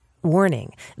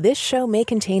Warning, this show may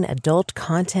contain adult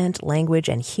content, language,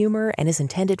 and humor and is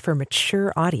intended for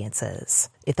mature audiences.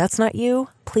 If that's not you,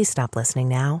 please stop listening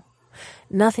now.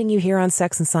 Nothing you hear on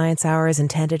Sex and Science Hour is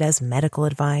intended as medical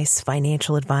advice,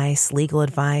 financial advice, legal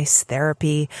advice,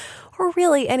 therapy, or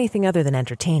really anything other than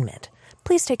entertainment.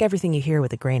 Please take everything you hear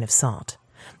with a grain of salt.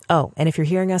 Oh, and if you're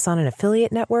hearing us on an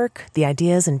affiliate network, the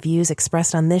ideas and views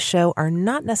expressed on this show are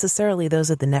not necessarily those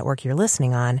of the network you're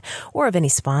listening on, or of any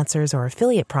sponsors or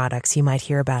affiliate products you might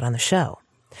hear about on the show.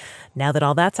 Now that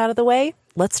all that's out of the way,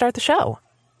 let's start the show.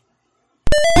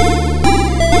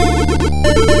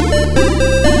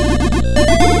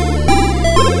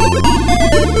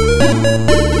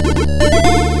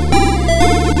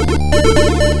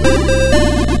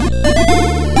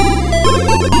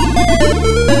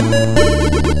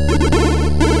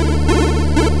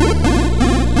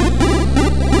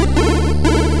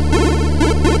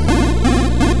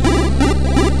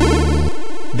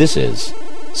 This is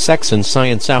Sex and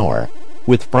Science Hour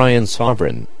with Brian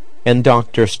Sovereign and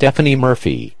Dr. Stephanie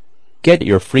Murphy. Get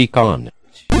your freak on.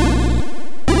 Hey,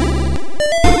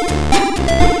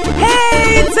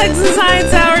 it's Sex and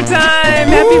Science Hour time!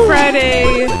 Happy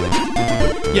Friday!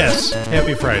 Yes,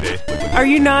 happy Friday. Are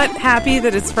you not happy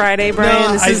that it's Friday, Brian?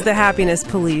 No, this is the happiness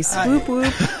police. Whoop,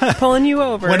 whoop. Pulling you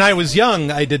over. When I was young,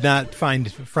 I did not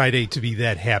find Friday to be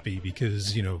that happy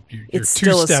because, you know, you're It's two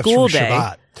still a steps school from day.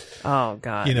 Shabbat. Oh,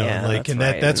 God. You know, yeah, like, and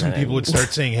right. that's when people would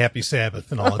start saying Happy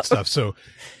Sabbath and all that stuff. So,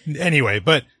 anyway,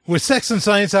 but with Sex and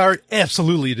Science Hour,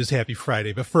 absolutely it is Happy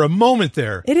Friday. But for a moment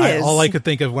there, It is. all I could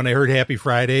think of when I heard Happy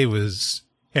Friday was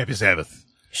Happy Sabbath.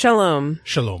 Shalom.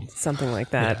 Shalom. Something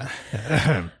like that.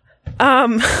 Yeah.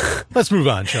 Let's move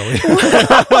on, shall we?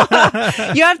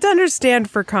 You have to understand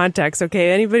for context,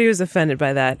 okay? Anybody who's offended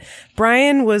by that.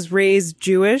 Brian was raised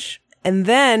Jewish, and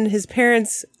then his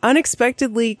parents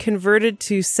unexpectedly converted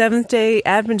to Seventh-day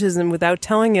Adventism without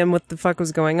telling him what the fuck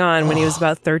was going on when he was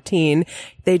about 13.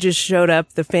 They just showed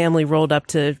up, the family rolled up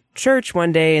to church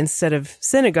one day instead of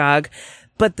synagogue.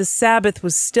 But the Sabbath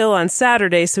was still on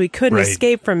Saturday, so he couldn't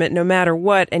escape from it no matter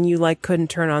what. And you couldn't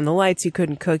turn on the lights. You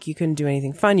couldn't cook. You couldn't do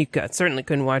anything fun. You certainly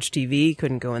couldn't watch TV. You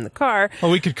couldn't go in the car.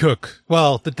 Well, we could cook.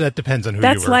 Well, that depends on who you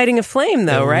were. That's lighting a flame,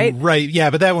 though, right? Right.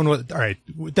 Yeah, but that one was all right.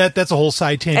 That's a whole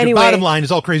side tangent. Anyway. Bottom line is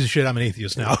all crazy shit. I'm an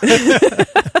atheist now.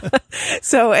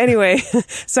 So anyway,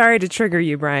 sorry to trigger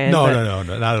you, Brian. No,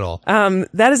 not at all.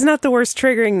 That is not the worst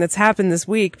triggering that's happened this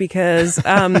week because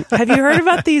have you heard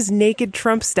about these naked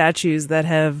Trump statues that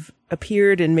have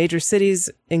appeared in major cities,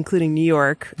 including New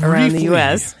York, around the Briefly,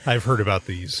 U.S.? I've heard about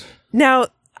these. Now,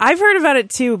 I've heard about it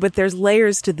too, but there's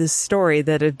layers to this story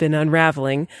that have been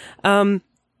unraveling.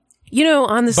 You know,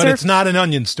 on the But surface, it's not an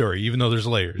onion story, even though there's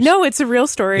layers. no, it's a real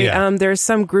story. Yeah. There's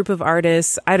some group of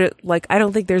artists. I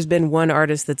don't think there's been one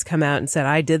artist that's come out and said,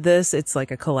 I did this. It's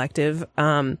like a collective.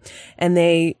 And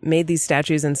they made these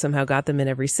statues and somehow got them in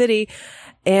every city,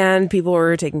 and people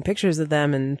were taking pictures of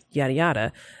them and yada,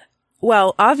 yada.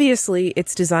 Well, obviously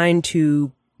it's designed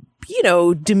to, you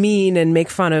know, demean and make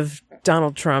fun of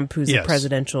Donald Trump, who's Yes. a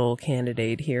presidential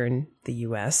candidate here in the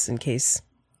U.S. In case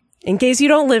you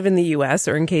don't live in the U.S.,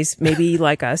 or in case maybe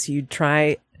like us, you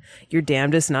try your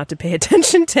damnedest not to pay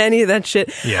attention to any of that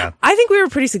shit. Yeah. I think we were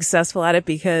pretty successful at it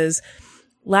because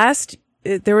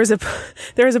there was a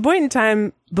point in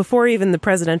time before even the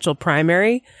presidential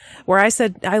primary where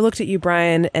I looked at you,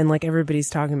 Brian, and like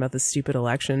everybody's talking about this stupid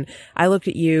election. I looked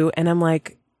at you and I'm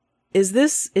like, is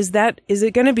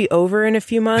it going to be over in a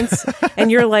few months? And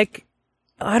you're like,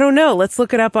 I don't know. Let's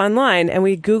look it up online. And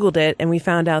we Googled it and we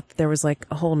found out that there was like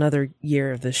a whole nother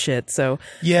year of this shit. So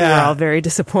we were all very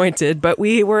disappointed, but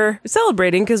we were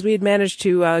celebrating because we had managed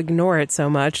to ignore it so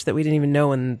much that we didn't even know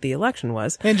when the election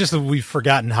was. And just that we've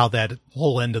forgotten how that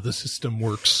whole end of the system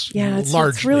works. Yeah,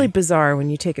 it's really bizarre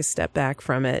when you take a step back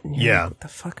from it. And you're like, what the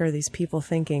fuck are these people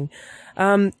thinking?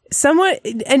 Somewhat,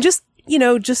 and just, you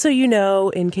know, just so you know,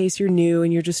 in case you're new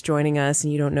and you're just joining us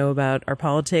and you don't know about our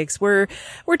politics,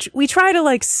 we try to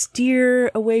like steer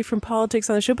away from politics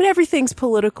on the show, but everything's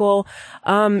political,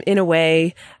 in a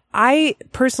way. I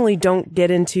personally don't get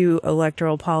into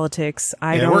electoral politics.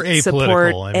 I don't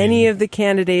support any of the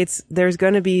candidates. There's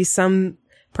going to be some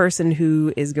person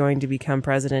who is going to become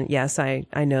president. Yes, I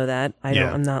know that.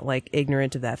 I'm not like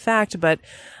ignorant of that fact, but,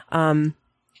 I'm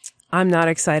not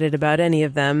excited about any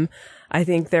of them. I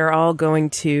think they're all going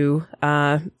to,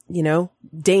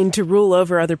 deign to rule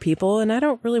over other people. And I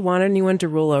don't really want anyone to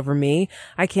rule over me.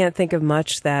 I can't think of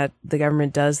much that the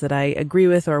government does that I agree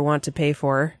with or want to pay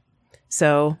for.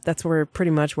 So that's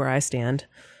pretty much where I stand.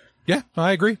 Yeah,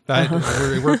 I agree. We're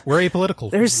apolitical.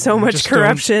 There's so much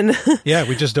corruption. Yeah,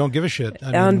 we just don't give a shit.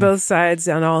 On both sides,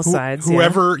 on all sides.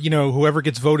 Whoever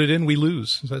gets voted in, we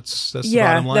lose. That's the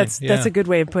bottom line. That's a good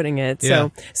way of putting it.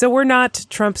 So we're not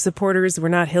Trump supporters. We're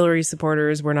not Hillary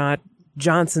supporters. We're not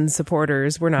Johnson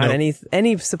supporters. We're not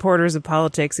any supporters of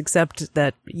politics, except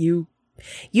that you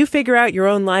figure out your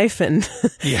own life and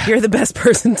you're the best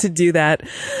person to do that.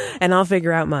 And I'll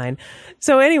figure out mine.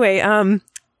 So anyway,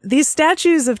 these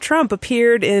statues of Trump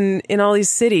appeared in all these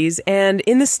cities, and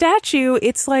in the statue,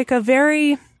 it's like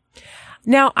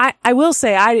now I will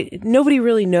say nobody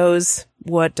really knows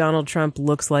what Donald Trump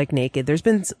looks like naked. There's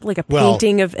been like a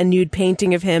nude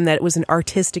painting of him that was an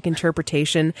artistic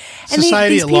interpretation. And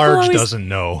society at large doesn't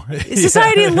know.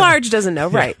 Society at large doesn't know,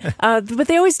 right. But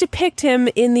they always depict him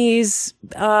in these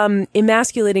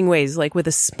emasculating ways, like with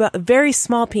a very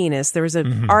small penis. There was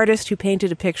an artist who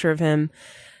painted a picture of him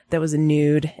that was a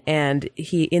nude, and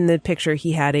in the picture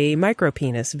he had a micro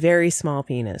penis, very small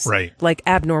penis. Right. Like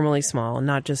abnormally small,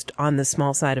 not just on the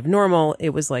small side of normal.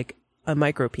 It was like a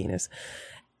micro penis.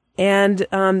 And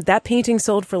that painting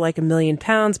sold for like £1 million,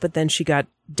 but then she got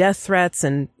death threats,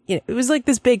 and it was like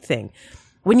this big thing.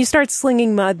 When you start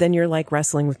slinging mud, then you're like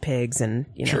wrestling with pigs, and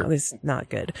it's not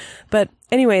good. But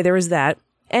anyway, there was that.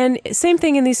 And same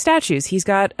thing in these statues. He's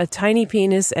got a tiny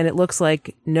penis, and it looks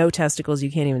like no testicles.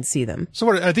 You can't even see them. So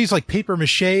what are these, like paper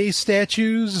mache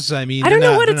statues? I mean, I don't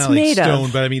know what it's made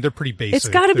of. But I mean, they're pretty basic. It's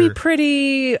got to be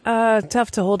pretty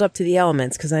tough to hold up to the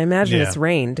elements, because I imagine it's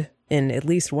rained in at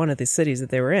least one of the cities that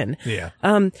they were in. Yeah.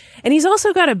 And he's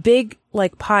also got a big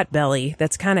like pot belly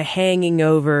that's kind of hanging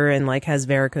over and like has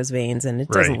varicose veins, and it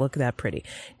doesn't look that pretty.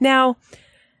 Now,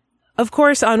 of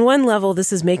course, on one level,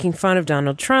 this is making fun of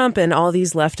Donald Trump, and all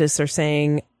these leftists are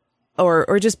saying,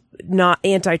 or just not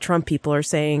anti-Trump people are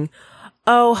saying,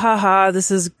 oh, haha, this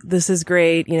is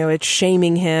great. It's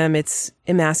shaming him. It's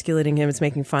emasculating him. It's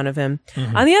making fun of him.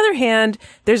 Mm-hmm. On the other hand,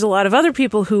 there's a lot of other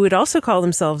people who would also call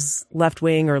themselves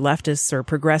left-wing or leftists or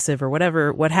progressive or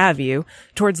whatever, what have you,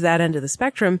 towards that end of the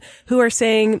spectrum, who are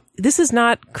saying this is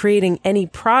not creating any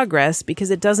progress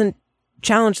because it doesn't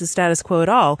challenge the status quo at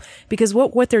all, because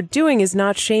what they're doing is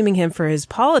not shaming him for his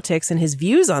politics and his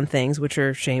views on things, which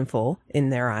are shameful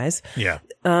in their eyes. Yeah.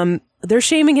 They're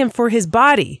shaming him for his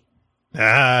body.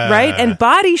 Right? And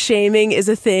body shaming is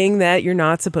a thing that you're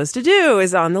not supposed to do,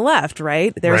 is on the left,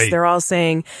 right? They're all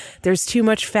saying there's too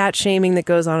much fat shaming that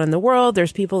goes on in the world.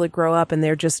 There's people that grow up and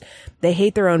they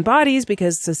hate their own bodies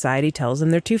because society tells them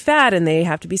they're too fat and they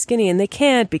have to be skinny, and they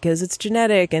can't because it's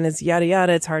genetic and it's yada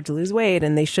yada. It's hard to lose weight,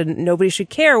 and nobody should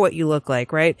care what you look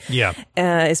like, right? Yeah.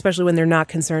 Especially when they're not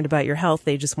concerned about your health.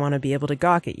 They just want to be able to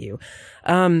gawk at you.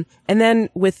 And then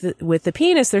with the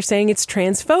penis, they're saying it's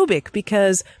transphobic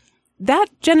because that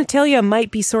genitalia might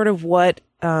be sort of what,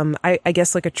 I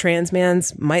guess like a trans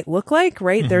man's might look like,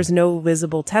 right? Mm-hmm. There's no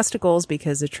visible testicles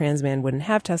because a trans man wouldn't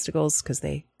have testicles because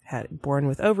they had born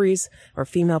with ovaries or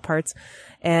female parts.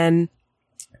 And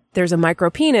there's a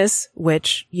micro penis,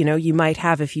 which, you might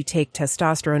have if you take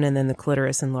testosterone and then the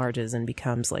clitoris enlarges and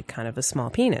becomes like kind of a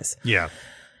small penis. Yeah.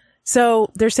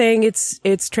 So they're saying it's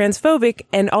transphobic,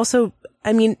 and also,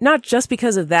 I mean, not just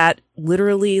because of that,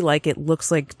 literally, like it looks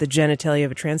like the genitalia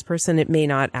of a trans person. That may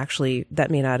not actually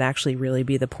really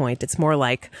be the point. It's more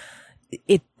like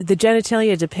the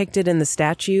genitalia depicted in the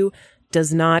statue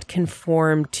does not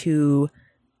conform to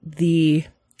the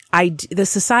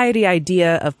society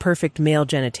idea of perfect male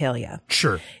genitalia.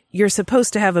 Sure. You're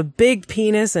supposed to have a big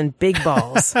penis and big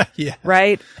balls. Yeah.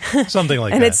 Right? Something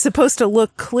like and that. And it's supposed to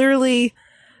look clearly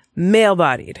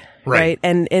male-bodied, right?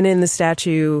 And in the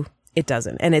statue, it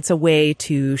doesn't. And it's a way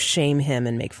to shame him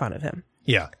and make fun of him.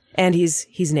 Yeah. And he's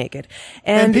naked.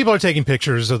 And people are taking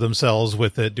pictures of themselves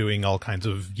with it, doing all kinds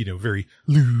of, very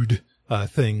lewd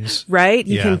things. Right?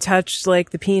 You can touch like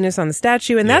the penis on the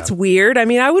statue, and that's weird. I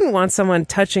mean, I wouldn't want someone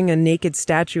touching a naked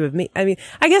statue of me. I mean,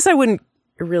 I guess I wouldn't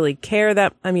really care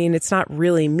that. I mean, it's not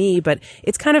really me, but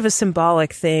it's kind of a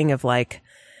symbolic thing of like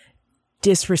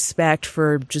disrespect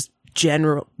for just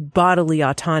general bodily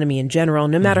autonomy in general,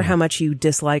 no matter how much you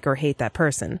dislike or hate that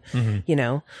person,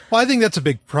 Well, I think that's a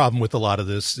big problem with a lot of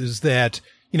this, is that,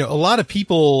 a lot of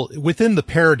people within the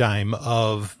paradigm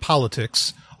of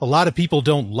politics, a lot of people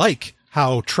don't like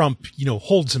how Trump,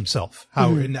 holds himself.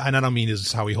 And I don't mean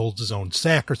is how he holds his own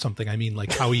sack or something. I mean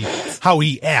like how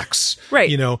he acts. Right.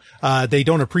 They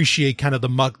don't appreciate kind of the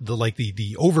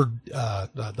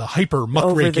hyper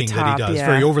muckraking that he does. Yeah.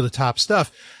 Very over the top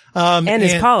stuff. And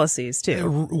his policies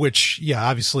too. Which,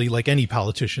 obviously, like any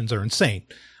politicians, are insane.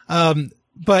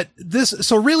 But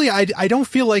so really, I don't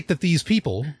feel like that these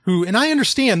people who, and I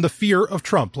understand the fear of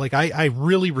Trump. Like I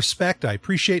really respect, I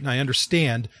appreciate, and I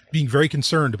understand being very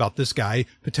concerned about this guy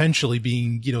potentially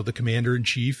being, the commander in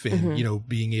chief and,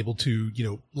 being able to,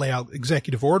 lay out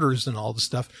executive orders and all this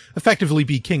stuff, effectively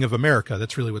be king of America.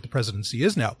 That's really what the presidency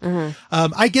is now.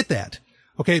 I get that.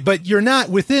 Okay. But you're not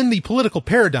within the political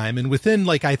paradigm and within,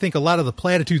 like, I think a lot of the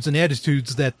platitudes and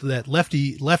attitudes that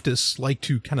leftists like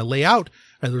to kind of lay out,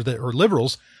 or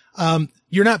liberals,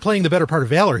 you're not playing the better part of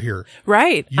valor here.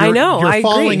 Right. I know. You're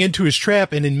falling into his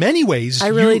trap. And in many ways, I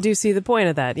really do see the point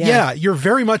of that. Yeah. Yeah. You're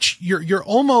very much, you're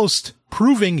almost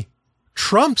proving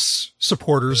Trump's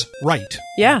supporters right.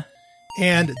 Yeah.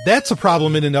 And that's a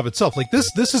problem in and of itself. Like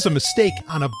this is a mistake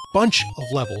on a bunch of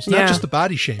levels, not just the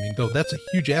body shaming, though. That's a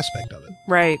huge aspect of it.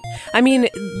 Right. I mean,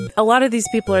 a lot of these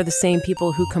people are the same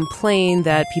people who complain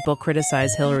that people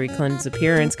criticize Hillary Clinton's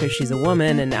appearance because she's a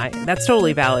woman. And that's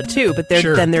totally valid too. But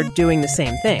then they're doing the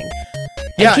same thing.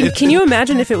 Yeah, can you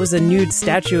imagine if it was a nude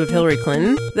statue of Hillary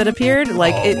Clinton that appeared?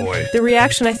 Like, the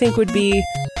reaction, I think, would be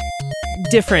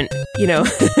different,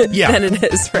 than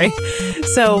it is, right?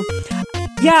 So,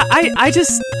 yeah,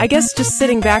 I guess just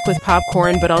sitting back with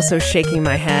popcorn, but also shaking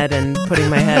my head and putting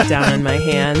my head down in my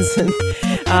hands. And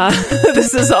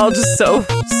this is all just so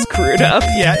screwed up.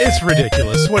 Yeah, it's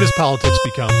ridiculous. What has politics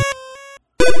become?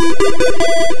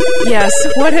 Yes,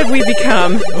 what have we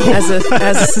become as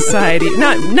a society?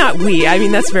 Not we. I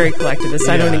mean, that's very collectivist.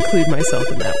 I don't include myself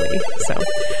in that way. So,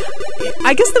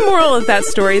 I guess the moral of that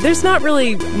story, there's not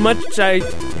really much I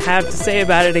have to say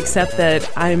about it except that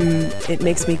it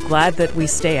makes me glad that we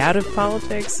stay out of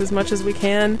politics as much as we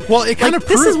can. Well, it kind of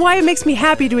this is why it makes me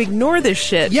happy to ignore this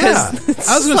shit. Yeah,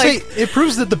 I was going to say, it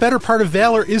proves that the better part of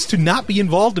valor is to not be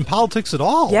involved in politics at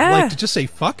all. Yeah. Like, to just say,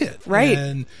 fuck it. Right.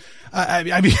 And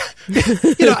I mean,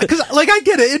 because I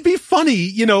get it. It'd be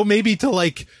funny, maybe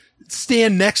to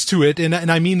stand next to it. And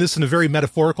I mean this in a very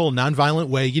metaphorical, nonviolent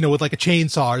way, with like a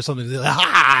chainsaw or something.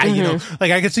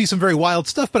 I could see some very wild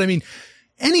stuff, but I mean,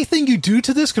 anything you do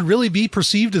to this could really be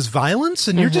perceived as violence.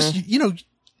 And you're just,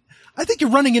 I think you're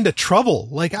running into trouble.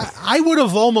 Like I would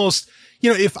have almost,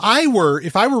 if I were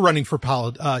running for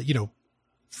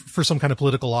for some kind of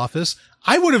political office,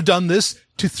 I would have done this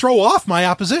to throw off my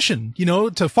opposition,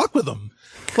 to fuck with them.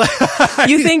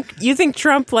 You think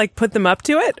Trump put them up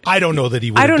to it? I don't know that he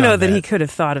would. I don't know that he could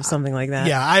have thought of something like that.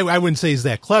 Yeah, I wouldn't say he's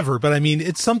that clever, but I mean,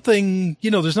 it's something,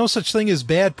 there's no such thing as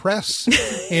bad press.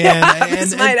 And,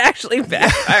 this might actually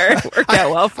backfire and work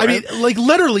out well for him. I mean,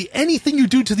 literally anything you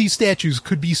do to these statues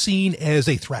could be seen as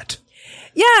a threat.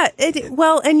 Yeah, and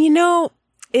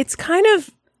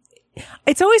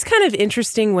it's always kind of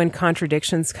interesting when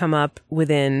contradictions come up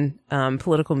within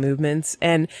political movements.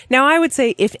 And now I would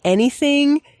say, if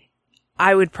anything,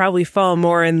 I would probably fall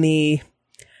more in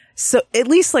at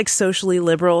least socially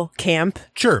liberal camp.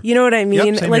 Sure. You know what I mean?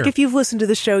 Yep, same here. If you've listened to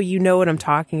the show, you know what I'm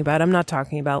talking about. I'm not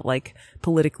talking about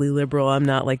politically liberal. I'm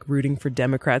not rooting for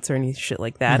Democrats or any shit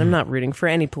like that. Mm-hmm. I'm not rooting for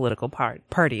any political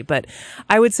party, but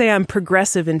I would say I'm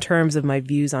progressive in terms of my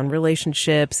views on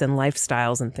relationships and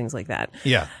lifestyles and things like that.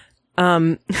 Yeah.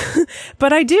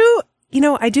 But I do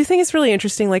think it's really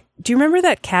interesting. Do you remember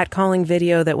that catcalling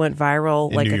video that went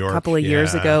viral in New York? Couple of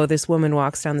years ago? This woman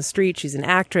walks down the street. She's an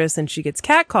actress and she gets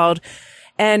catcalled,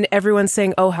 and everyone's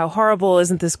saying, "Oh, how horrible.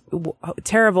 Isn't this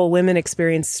terrible? Women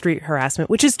experience street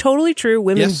harassment," which is totally true.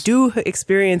 Women do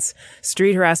experience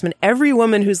street harassment. Every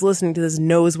woman who's listening to this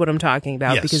knows what I'm talking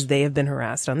about because they have been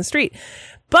harassed on the street.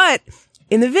 But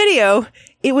in the video,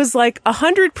 it was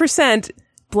 100%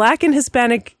 Black and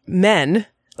Hispanic men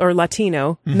or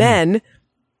Latino men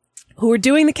who are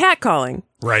doing the catcalling.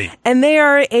 Right. And they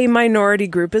are a minority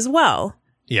group as well.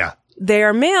 Yeah. They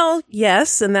are male,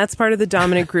 yes, and that's part of the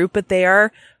dominant group, but they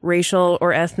are racial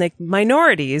or ethnic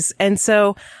minorities. And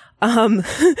so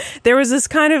there was this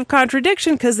kind of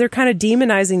contradiction because they're kind of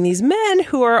demonizing these men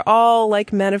who are all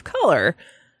men of color.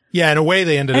 Yeah, in a way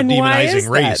they ended up demonizing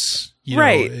race.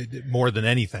 Right. More than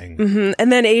anything. Mm-hmm.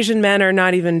 And then Asian men are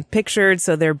not even pictured,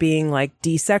 so they're being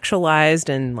desexualized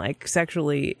and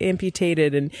sexually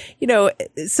amputated, and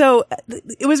so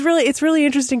it's really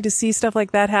interesting to see stuff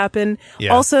like that happen.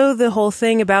 Yeah. Also, the whole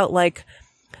thing about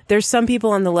there's some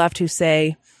people on the left who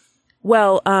say,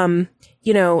 well,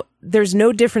 there's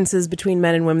no differences between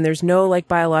men and women. There's no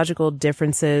biological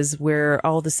differences. We're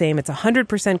all the same. It's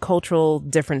 100% cultural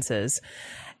differences.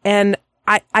 And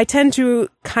I tend to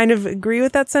kind of agree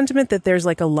with that sentiment that there's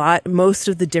most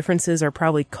of the differences are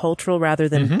probably cultural rather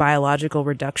than biological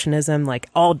reductionism.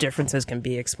 All differences can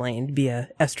be explained via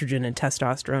estrogen and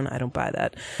testosterone. I don't buy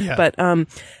that. Yeah. But,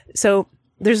 so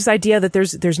there's this idea that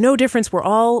there's no difference. We're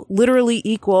all literally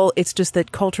equal. It's just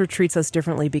that culture treats us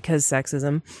differently because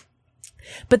sexism.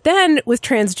 But then with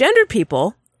transgender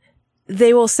people,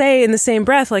 they will say in the same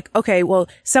breath, like, okay, well,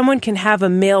 someone can have a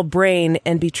male brain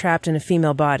and be trapped in a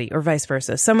female body, or vice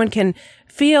versa. Someone can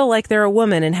feel like they're a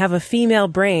woman and have a female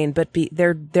brain, but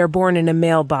they're born in a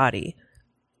male body.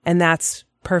 And that's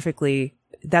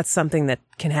something that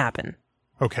can happen.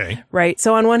 Okay. Right.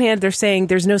 So on one hand, they're saying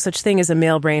there's no such thing as a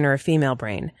male brain or a female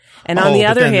brain. And on the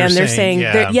other hand, they're saying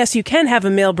yes, you can have a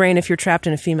male brain if you're trapped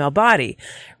in a female body.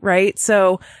 Right.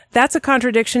 So that's a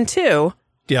contradiction too.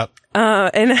 Yep.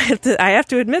 And I have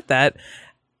to admit that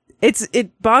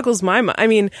it boggles my mind. I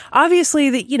mean,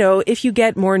 obviously that, if you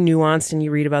get more nuanced and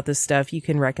you read about this stuff, you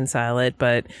can reconcile it,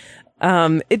 but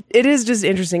it is just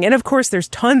interesting. And of course, there's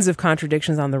tons of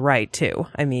contradictions on the right too.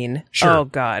 I mean, sure. Oh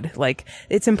God, like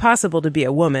it's impossible to be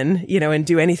a woman, and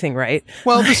do anything right.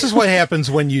 Well, this is what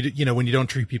happens when you don't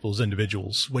treat people as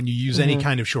individuals. When you use any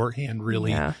kind of shorthand,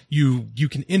 really, you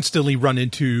can instantly run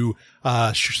into,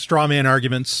 straw man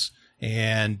arguments.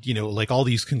 And, like all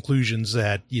these conclusions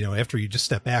that, after you just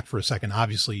step back for a second,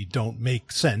 obviously don't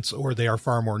make sense, or they are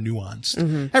far more nuanced.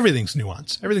 Mm-hmm. Everything's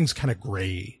nuanced. Everything's kind of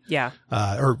gray. Yeah.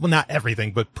 Well, not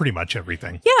everything, but pretty much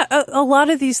everything. Yeah. A lot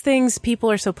of these things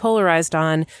people are so polarized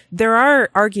on. There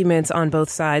are arguments on both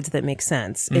sides that make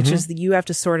sense. Mm-hmm. It's just that you have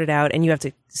to sort it out, and you have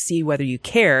to see whether you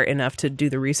care enough to do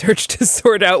the research to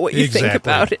sort out what you think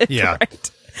about it. Yeah.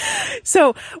 Right?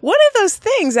 So one of those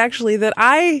things actually that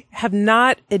I have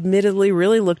not admittedly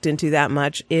really looked into that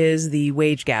much is the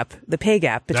wage gap, the pay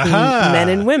gap between men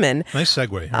and women. Nice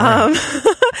segue.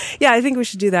 Right. Yeah, I think we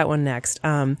should do that one next.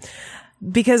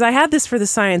 Because I had this for the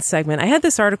science segment. I had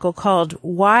this article called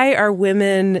 "Why Are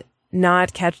Women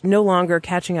No Longer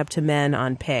Catching Up to Men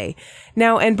on Pay?"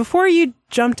 Now, and before you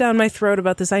jump down my throat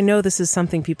about this, I know this is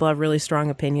something people have really strong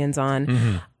opinions on.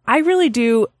 Mm-hmm. I really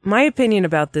do. My opinion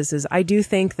about this is I do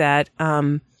think that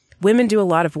women do a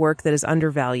lot of work that is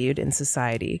undervalued in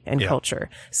society and culture,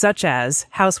 such as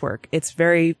housework. It's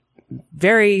very,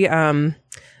 very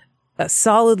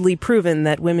solidly proven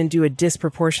that women do a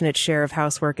disproportionate share of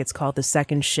housework. It's called the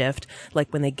second shift,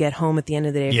 like when they get home at the end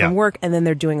of the day from work, and then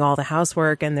they're doing all the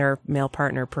housework, and their male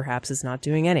partner perhaps is not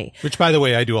doing any. Which, by the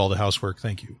way, I do all the housework.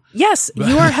 Thank you. Yes,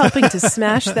 you are helping to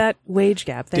smash that wage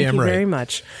gap. Thank you very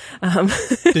much.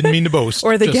 Didn't mean to boast.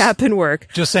 Or the gap in work.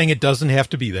 Just saying it doesn't have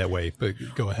to be that way, but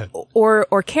go ahead.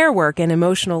 Or care work and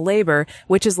emotional labor,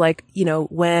 which is like,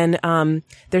 when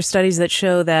there's studies that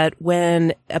show that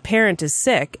when a parent is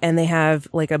sick and they have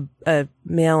like a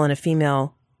male and a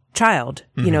female child,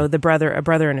 mm-hmm. A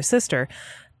brother and a sister,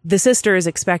 the sister is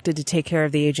expected to take care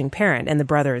of the aging parent and the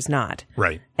brother is not.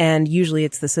 Right. And usually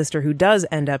it's the sister who does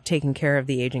end up taking care of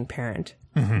the aging parent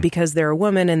mm-hmm. because they're a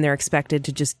woman and they're expected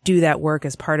to just do that work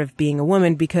as part of being a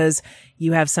woman because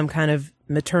you have some kind of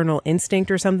maternal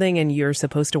instinct or something and you're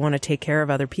supposed to want to take care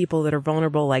of other people that are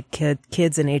vulnerable, like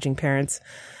kids and aging parents.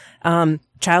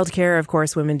 Childcare, of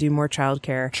course, women do more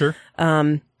childcare. Sure.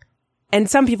 And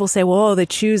some people say, well, they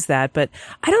choose that, but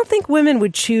I don't think women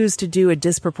would choose to do a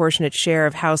disproportionate share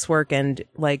of housework and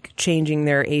like changing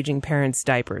their aging parents'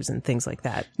 diapers and things like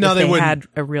that. No, if they wouldn't. Had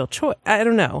a real choice. I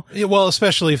don't know. Yeah, well,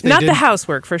 especially if they not the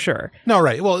housework for sure. No,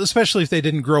 right. Well, especially if they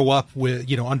didn't grow up with,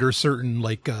 under certain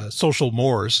like social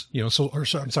mores,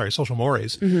 social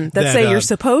mores. Mm-hmm. That say you're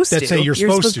supposed to. That say you're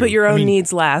supposed to put your own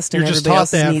needs last and everybody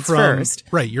else's needs first.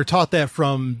 Right. You're taught that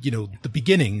from, the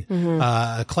beginning. Mm-hmm.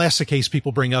 A classic case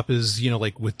people bring up is,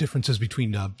 like with differences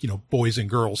between, boys and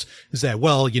girls is that,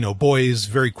 well, boys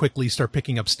very quickly start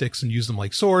picking up sticks and use them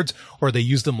like swords, or they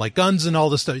use them like guns and all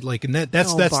this stuff. Like, and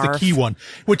that's the key one,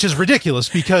 which is ridiculous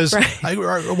because,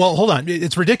 hold on.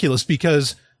 It's ridiculous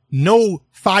because no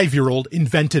 5-year-old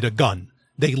invented a gun.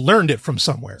 They learned it from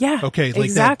somewhere. Yeah. Okay. Like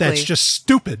exactly. that's just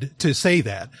stupid to say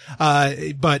that.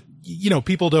 But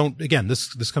people don't, again,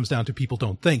 this comes down to people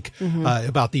don't think, mm-hmm.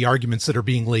 About the arguments that are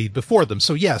being laid before them.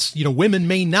 So yes, women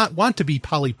may not want to be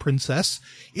poly princess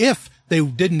if they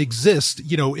didn't exist,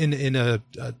 in a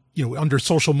under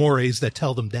social mores that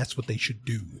tell them that's what they should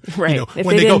do. Right. If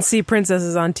they didn't see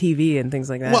princesses on TV and things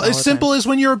like that. Well, as simple as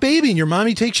when you're a baby and your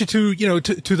mommy takes you to,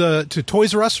 to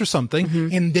Toys R Us or something,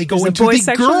 mm-hmm. and they go into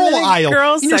the girl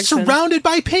aisle and you're surrounded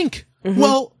by pink. Mm-hmm.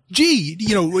 Well, gee,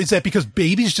 is that because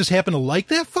babies just happen to like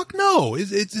that? Fuck no.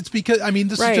 It's because,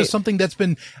 this is just something that's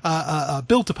been,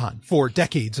 built upon for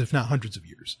decades, if not hundreds of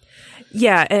years.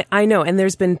 Yeah, I know. And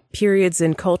there's been periods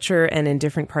in culture and in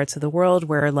different parts of the world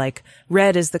where like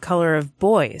red is the color of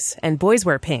boys and boys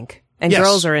wear pink. And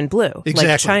girls are in blue, exactly.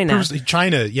 like China.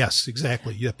 China, yes,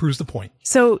 exactly. Yeah, proves the point.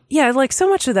 So, yeah, like so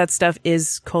much of that stuff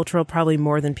is cultural, probably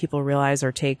more than people realize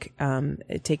or take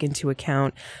into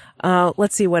account.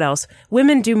 Let's see what else.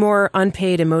 Women do more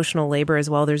unpaid emotional labor as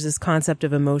well. There's this concept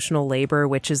of emotional labor,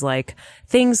 which is like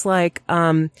things like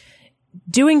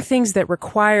doing things that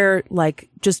require like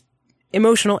just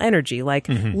emotional energy, like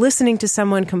listening to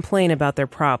someone complain about their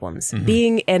problems,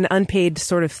 being an unpaid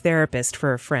sort of therapist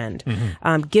for a friend,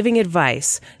 giving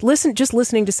advice, just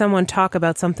listening to someone talk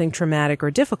about something traumatic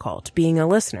or difficult, being a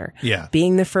listener,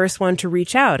 being the first one to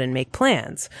reach out and make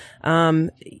plans,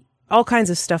 all kinds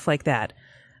of stuff like that.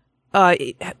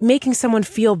 Making someone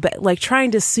feel like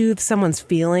trying to soothe someone's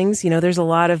feelings. You know, there's a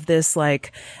lot of this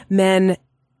like men,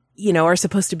 you know, are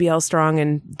supposed to be all strong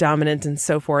and dominant and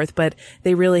so forth, but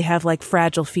they really have like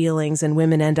fragile feelings, and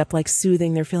women end up like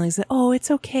soothing their feelings that, oh,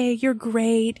 it's okay. You're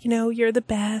great. You know, you're the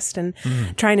best, and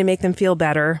trying to make them feel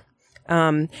better.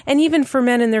 And even for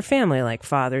men in their family, like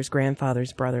fathers,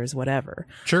 grandfathers, brothers, whatever.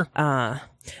 Sure.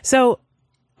 So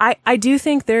I do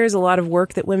think there's a lot of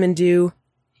work that women do.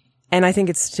 And I think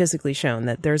it's statistically shown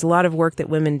that there's a lot of work that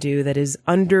women do that is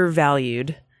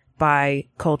undervalued by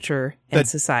culture and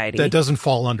society. That doesn't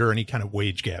fall under any kind of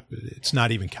wage gap. It's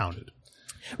not even counted.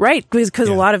 Right, because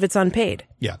a lot of it's unpaid.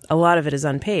 Yeah. A lot of it is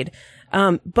unpaid.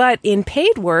 But in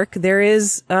paid work, there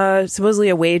is supposedly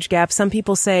a wage gap. Some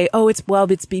people say,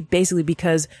 it's basically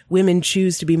because women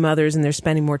choose to be mothers and they're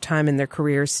spending more time in their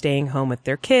careers staying home with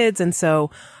their kids. And so,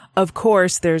 of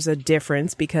course, there's a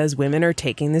difference because women are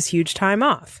taking this huge time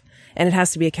off. And it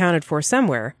has to be accounted for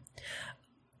somewhere.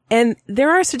 And there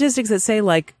are statistics that say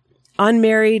like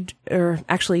unmarried, or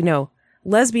actually no,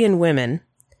 lesbian women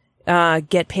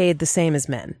get paid the same as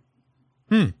men.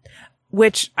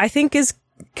 Which I think is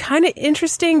kind of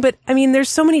interesting, but I mean, there's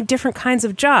so many different kinds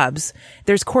of jobs.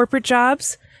 There's corporate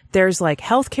jobs, there's like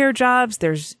healthcare jobs,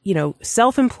 there's, you know,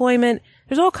 self-employment,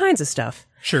 there's all kinds of stuff.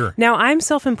 Sure. Now, I'm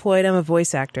self-employed, I'm a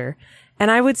voice actor,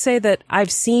 and I would say that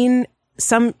I've seen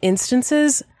some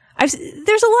instances. There's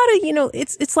a lot of, you know,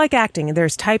 it's like acting.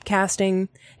 There's typecasting,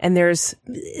 and there's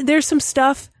some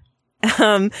stuff,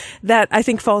 that I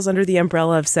think falls under the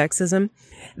umbrella of sexism.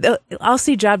 I'll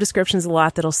see job descriptions a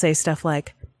lot that'll say stuff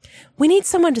like, we need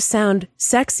someone to sound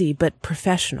sexy but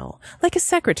professional, like a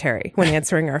secretary when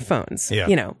answering our phones. Yeah.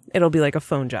 You know, it'll be like a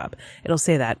phone job. It'll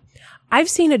say that. I've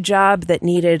seen a job that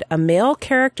needed a male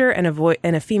character and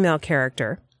a female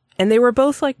character. And they were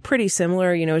both like pretty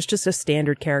similar, you know, it's just a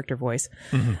standard character voice.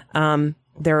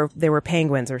 They were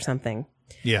penguins or something.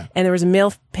 Yeah. And there was a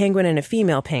male penguin and a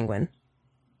female penguin.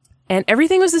 And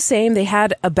everything was the same. They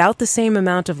had about the same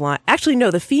amount of line. Actually,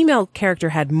 no, the female character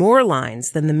had more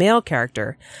lines than the male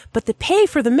character, but the pay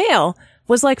for the male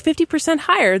was like 50%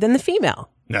 higher than the female.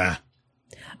 Nah.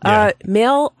 Yeah.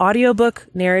 Male audiobook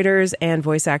narrators and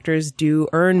voice actors do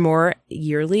earn more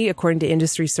yearly, according to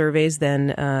industry surveys, than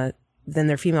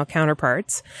their female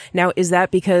counterparts. Now, is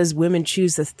that because women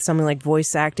choose something like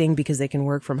voice acting because they can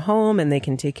work from home and they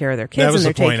can take care of their kids and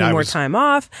they're taking more time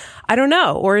off? I don't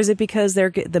know. Or is it because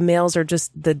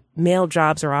the male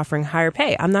jobs are offering higher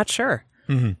pay? I'm not sure.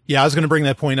 Yeah, I was going to bring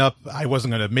that point up. I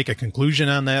wasn't going to make a conclusion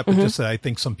on that, but just that I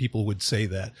think some people would say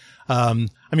that. I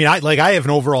mean, I have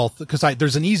an overall, because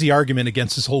there's an easy argument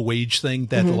against this whole wage thing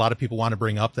that a lot of people want to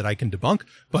bring up that I can debunk,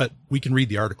 but we can read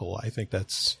the article. I think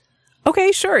that's...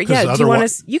 Okay, sure. Yeah. Do you want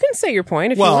to, you can say your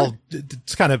point if you want. Well,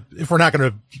 it's kind of, if we're not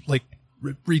going to like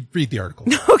read the article.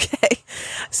 Okay.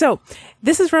 So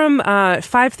this is from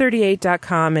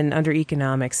 538.com and under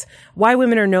economics, Why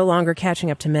Women Are No Longer Catching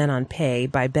Up to Men on Pay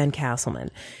by Ben Castleman.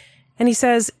 And he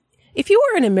says, if you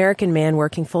were an American man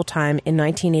working full-time in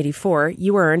 1984,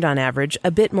 you earned, on average,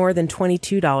 a bit more than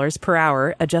 $22 per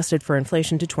hour, adjusted for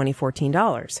inflation to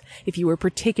 $2014. If you were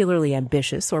particularly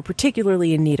ambitious or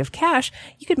particularly in need of cash,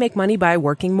 you could make money by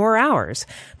working more hours.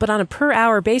 But on a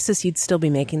per-hour basis, you'd still be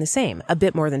making the same, a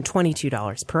bit more than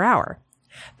 $22 per hour.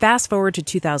 Fast forward to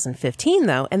 2015,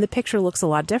 though, and the picture looks a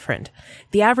lot different.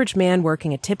 The average man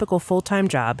working a typical full-time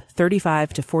job,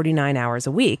 35 to 49 hours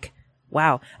a week,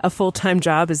 wow, a full-time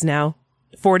job is now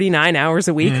 49 hours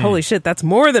a week. Holy shit, that's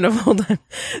more than a full-time.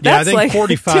 That's I think like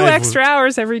 45 2 extra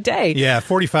hours every day. Yeah,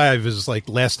 45 is like,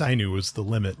 last I knew, was the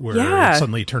limit where it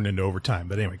suddenly turned into overtime.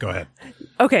 But anyway, go ahead.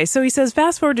 Okay, so he says,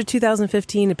 fast forward to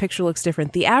 2015, the picture looks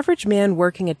different. The average man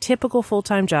working a typical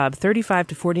full-time job, 35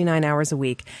 to 49 hours a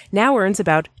week, now earns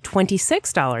about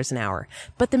 $26 an hour.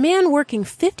 But the man working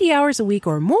 50 hours a week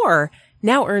or more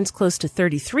now earns close to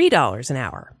 $33 an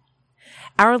hour.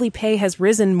 Hourly pay has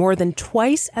risen more than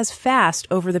twice as fast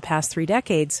over the past 3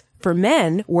 decades, for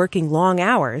men working long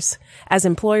hours, as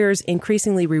employers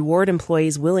increasingly reward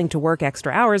employees willing to work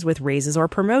extra hours with raises or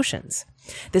promotions.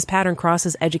 This pattern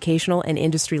crosses educational and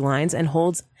industry lines and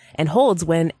holds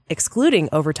when excluding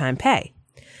overtime pay.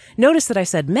 Notice that I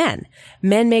said men.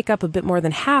 Men make up a bit more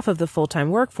than half of the full-time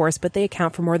workforce, but they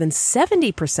account for more than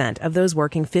 70% of those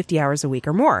working 50 hours a week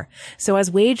or more. So as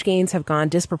wage gains have gone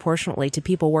disproportionately to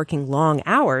people working long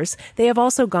hours, they have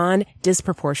also gone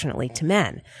disproportionately to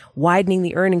men, widening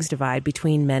the earnings divide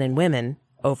between men and women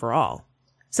overall.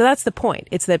 So that's the point.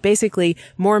 It's that basically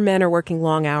more men are working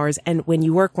long hours, and when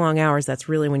you work long hours, that's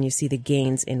really when you see the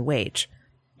gains in wage.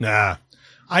 Nah.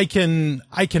 I can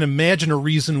imagine a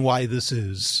reason why this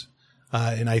is,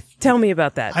 tell me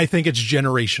about that. I think it's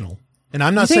generational, and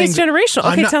I'm not saying it's generational.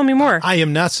 Okay, tell me more. I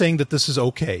am not saying that this is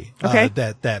okay. Okay.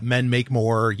 That men make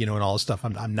more, and all this stuff.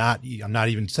 I'm not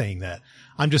even saying that.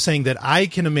 I'm just saying that I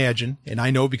can imagine, and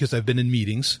I know because I've been in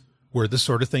meetings where this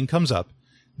sort of thing comes up,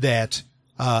 that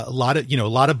a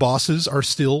lot of bosses are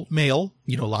still male,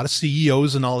 a lot of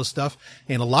CEOs and all this stuff,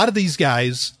 and a lot of these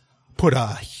guys put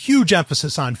a huge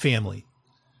emphasis on family.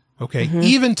 Okay. Mm-hmm.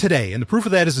 Even today. And the proof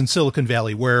of that is in Silicon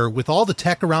Valley, where with all the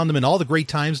tech around them and all the great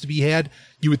times to be had,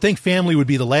 you would think family would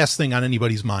be the last thing on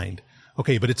anybody's mind.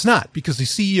 Okay. But it's not, because the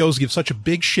CEOs give such a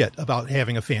big shit about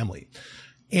having a family.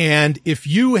 And if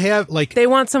you have they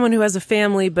want someone who has a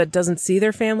family but doesn't see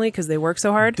their family because they work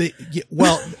so hard.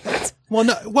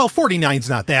 49's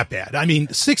not that bad. I mean,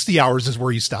 60 hours is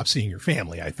where you stop seeing your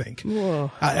family, I think.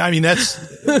 Whoa. I mean, that's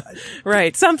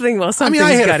right. Something. I mean,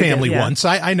 I had a family once.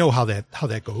 I know how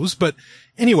that goes. But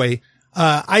anyway,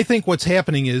 I think what's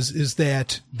happening is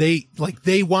that they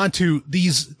want to,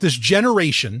 this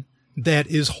generation that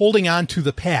is holding on to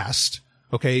the past.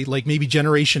 Okay. Like maybe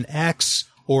Generation X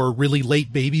or really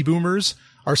late baby boomers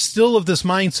are still of this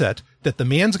mindset that the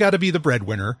man's got to be the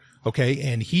breadwinner, okay,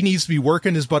 and he needs to be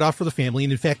working his butt off for the family.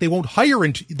 And in fact, they won't hire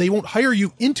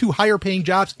you into higher paying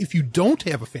jobs if you don't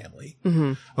have a family.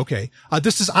 Mm-hmm. Okay,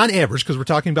 this is on average because we're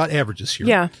talking about averages here.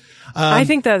 Yeah, I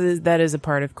think that is a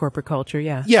part of corporate culture.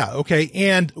 Yeah. Yeah. Okay,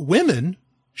 and women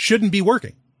shouldn't be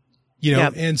working.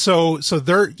 Yep. And so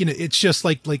they're, it's just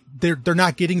like they're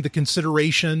not getting the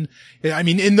consideration. I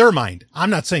mean, in their mind, I'm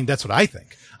not saying that's what I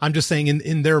think. I'm just saying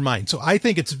in their mind. So I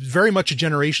think it's very much a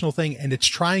generational thing, and it's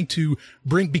trying to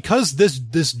because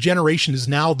this generation is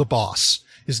now the boss,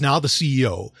 is now the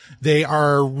CEO. They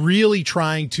are really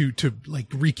trying to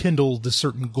rekindle the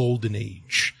certain golden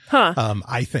age. Huh.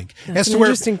 I think. That's an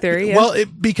interesting theory. Yeah. Well,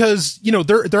 because,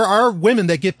 there are women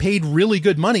that get paid really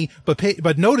good money,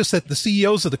 but notice that the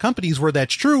CEOs of the companies where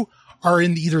that's true are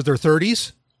in either their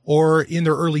 30s or in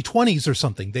their early 20s or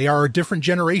something. They are a different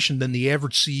generation than the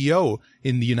average CEO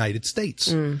in the United States.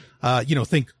 Think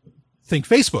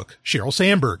Facebook, Sheryl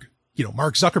Sandberg.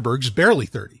 Mark Zuckerberg's barely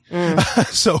 30.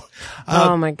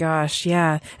 Oh my gosh.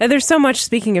 Yeah. And there's so much,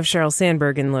 speaking of Sheryl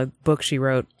Sandberg, in the book she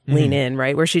wrote, Lean In,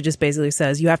 right? Where she just basically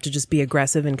says you have to just be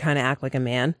aggressive and kind of act like a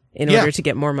man in order to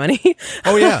get more money.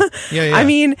 Oh yeah. Yeah. I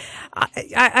mean,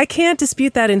 I can't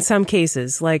dispute that in some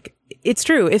cases. Like, it's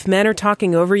true. If men are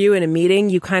talking over you in a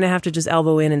meeting, you kind of have to just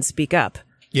elbow in and speak up.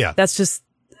 Yeah. That's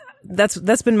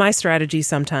been my strategy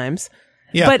sometimes.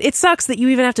 Yeah. But it sucks that you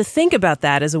even have to think about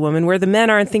that as a woman, where the men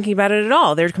aren't thinking about it at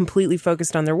all. They're completely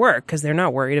focused on their work because they're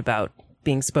not worried about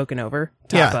being spoken over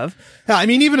top of. Yeah. I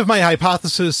mean, even if my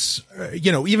hypothesis,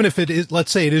 even if it is,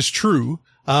 let's say it is true,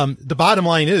 the bottom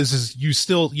line is you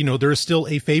still, there is still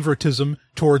a favoritism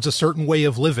towards a certain way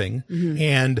of living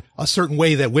and a certain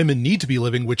way that women need to be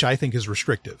living, which I think is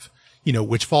restrictive.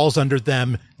 Which falls under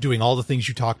them doing all the things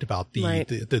you talked about.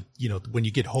 When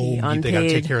you get home, they got to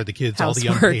take care of the kids, all the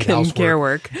unpaid housework, care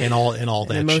work, and all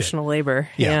that emotional shit. labor.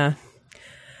 Yeah.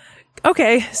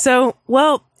 Okay. So,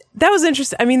 well, that was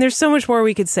interesting. I mean, there's so much more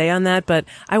we could say on that, but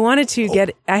I wanted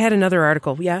to I had another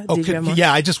article. Yeah. Okay. Did you have more?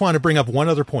 Yeah. I just want to bring up one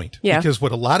other point. Yeah. Because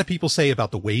what a lot of people say about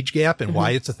the wage gap and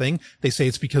why it's a thing, they say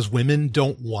it's because women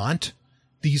don't want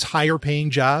these higher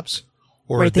paying jobs.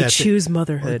 Or they choose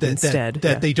motherhood instead.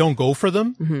 That they don't go for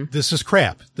them. Mm-hmm. This is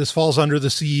crap. This falls under the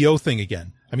CEO thing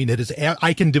again. I mean, it is.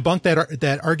 I can debunk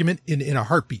that argument in a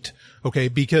heartbeat. Okay,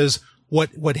 because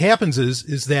what happens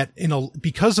is that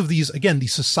because of these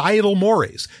societal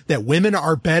mores that women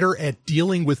are better at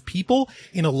dealing with people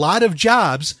in a lot of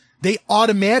jobs. They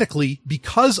automatically,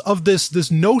 because of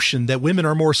this notion that women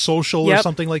are more social or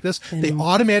something like this, they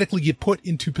automatically get put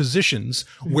into positions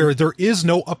where there is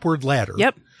no upward ladder.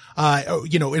 Yep.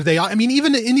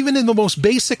 Even in the most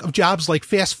basic of jobs like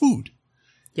fast food.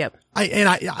 Yep.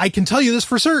 I can tell you this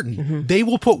for certain. Mm-hmm. They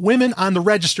will put women on the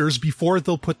registers before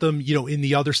they'll put them, in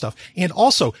the other stuff. And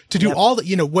also to do all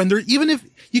the, when they're, even if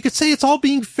you could say it's all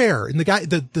being fair and the guy,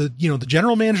 the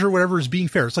general manager or whatever is being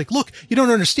fair. It's like, look, you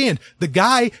don't understand. The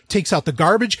guy takes out the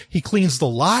garbage. He cleans the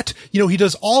lot. He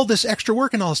does all this extra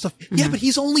work and all this stuff. Mm-hmm. Yeah, but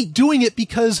he's only doing it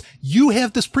because you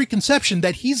have this preconception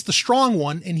that he's the strong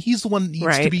one and he's the one that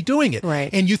needs to be doing it. Right.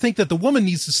 And you think that the woman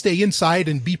needs to stay inside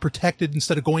and be protected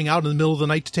instead of going out in the middle of the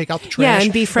night to take out the trash. Yeah,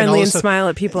 and be friendly and smile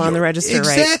at people on the register,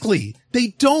 exactly. Right? They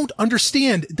don't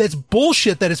understand. That's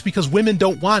bullshit that it's because women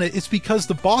don't want it. It's because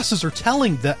the bosses are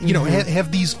telling that,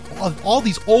 have these, all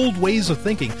these old ways of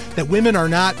thinking that women are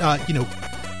not,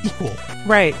 equal.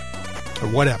 Right. Or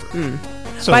whatever. Mm.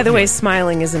 So, by the way,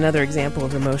 smiling is another example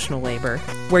of emotional labor,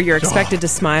 where you're expected to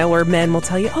smile, where men will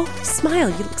tell you, "Oh,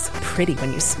 smile. You look so pretty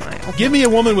when you smile." Give me a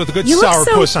woman with a good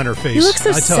sourpuss on her face. You look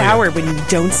so sour when you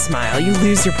don't smile. You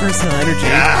lose your personal energy.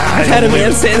 I've had a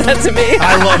man say that to me.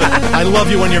 I love it. I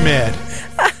love you when you're mad.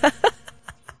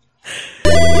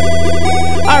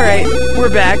 All right, we're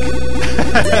back.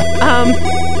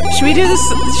 Should we do this?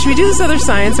 Should we do this other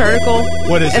science article?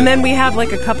 What is it? And then we have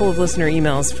like a couple of listener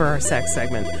emails for our sex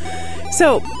segment.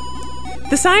 So,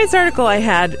 the science article I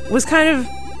had was kind of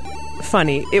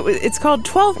funny. It's called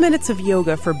 12 Minutes of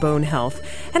Yoga for Bone Health.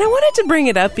 And I wanted to bring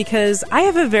it up because I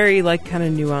have a very kind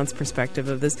of nuanced perspective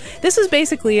of this. This is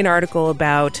basically an article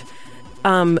about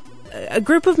a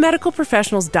group of medical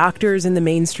professionals, doctors in the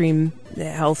mainstream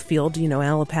health field,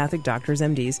 allopathic doctors,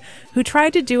 MDs, who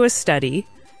tried to do a study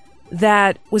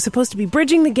that was supposed to be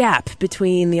bridging the gap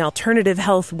between the alternative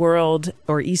health world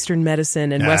or Eastern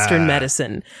medicine and Western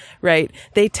medicine, right?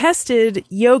 They tested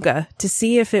yoga to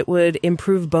see if it would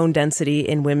improve bone density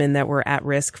in women that were at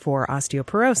risk for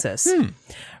osteoporosis,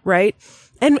 right?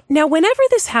 And now whenever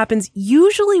this happens,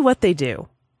 usually what they do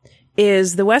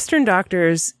is the Western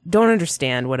doctors don't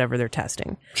understand whatever they're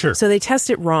testing. Sure. So they test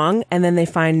it wrong and then they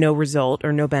find no result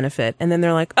or no benefit. And then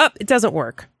they're like, oh, it doesn't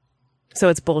work. So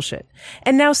it's bullshit.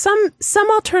 And now some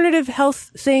alternative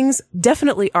health things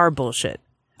definitely are bullshit.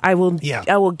 I will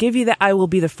give you that. I will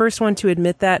be the first one to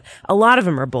admit that. A lot of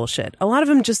them are bullshit. A lot of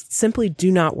them just simply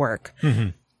do not work.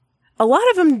 Mm-hmm. A lot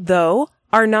of them, though,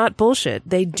 are not bullshit.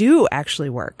 They do actually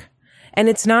work. And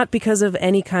it's not because of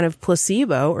any kind of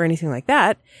placebo or anything like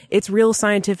that. It's real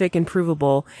scientific and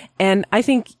provable. And I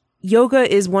think yoga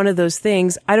is one of those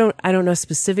things. I don't know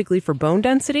specifically for bone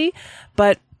density,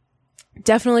 but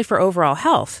definitely for overall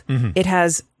health. Mm-hmm. It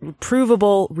has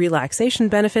provable relaxation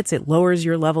benefits. It lowers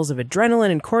your levels of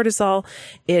adrenaline and cortisol.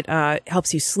 It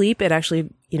helps you sleep. It actually,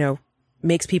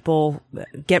 makes people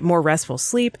get more restful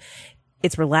sleep.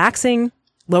 It's relaxing,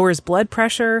 lowers blood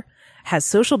pressure, has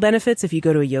social benefits. If you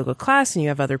go to a yoga class and you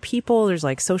have other people, there's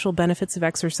social benefits of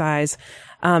exercise.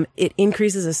 It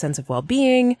increases a sense of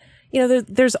well-being.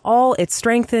 It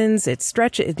strengthens, it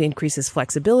stretches, it increases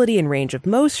flexibility and range of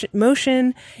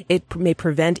motion. It may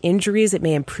prevent injuries.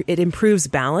 It improves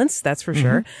balance. That's for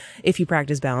sure. If you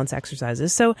practice balance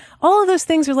exercises. So all of those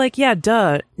things are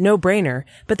no brainer.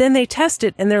 But then they test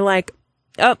it and they're like,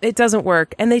 oh, it doesn't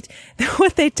work. And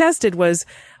what they tested was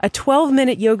a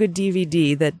 12-minute yoga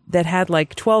DVD that had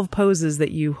 12 poses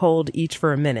that you hold each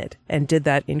for a minute, and did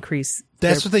that increase.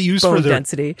 That's what they use for their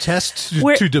density test to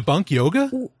debunk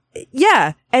yoga?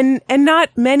 Yeah. And not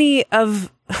many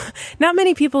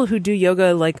people who do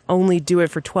yoga only do it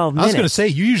for 12 minutes. I was going to say,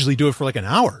 you usually do it for an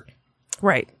hour.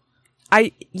 Right.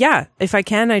 If I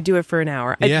can, I do it for an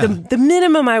hour. Yeah. The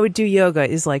minimum I would do yoga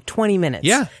is 20 minutes.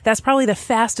 Yeah. That's probably the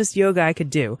fastest yoga I could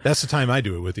do. That's the time I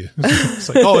do it with you. It's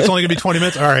it's only going to be 20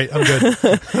 minutes. All right, I'm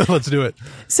good. Let's do it.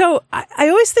 So I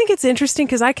always think it's interesting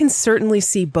because I can certainly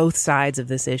see both sides of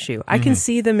this issue. I can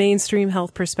see the mainstream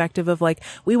health perspective of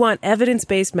we want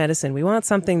evidence-based medicine. We want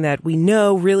something that we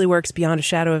know really works beyond a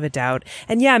shadow of a doubt.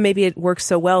 And yeah, maybe it works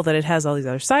so well that it has all these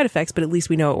other side effects, but at least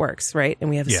we know it works, right? And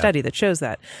we have a study that shows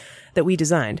that we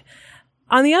designed.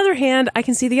 On the other hand, I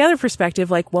can see the other perspective,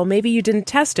 well, maybe you didn't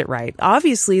test it right.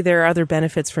 Obviously, there are other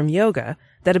benefits from yoga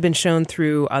that have been shown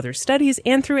through other studies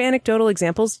and through anecdotal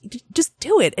examples. Just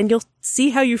do it and you'll see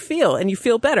how you feel, and you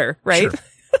feel better, right?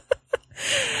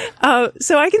 Sure.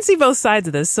 So I can see both sides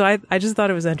of this. So I just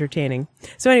thought it was entertaining.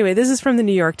 So anyway, this is from the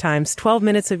New York Times, 12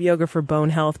 Minutes of Yoga for Bone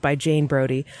Health by Jane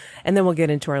Brody. And then we'll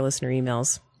get into our listener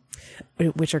emails,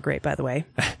 which are great, by the way.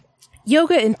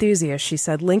 Yoga enthusiasts, she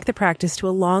said, link the practice to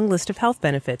a long list of health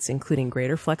benefits, including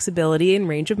greater flexibility and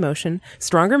range of motion,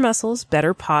 stronger muscles,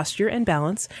 better posture and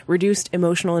balance, reduced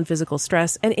emotional and physical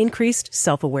stress, and increased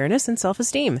self-awareness and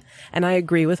self-esteem. And I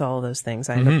agree with all of those things.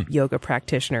 I'm a yoga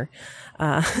practitioner.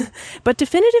 But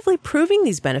definitively proving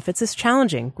these benefits is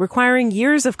challenging, requiring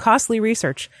years of costly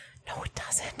research. No, it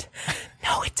doesn't.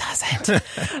 No, it doesn't.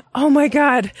 Oh my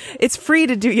God. It's free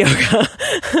to do yoga.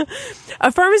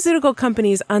 A pharmaceutical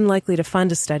company is unlikely to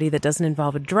fund a study that doesn't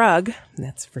involve a drug.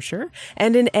 That's for sure.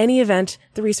 And in any event,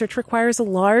 the research requires a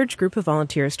large group of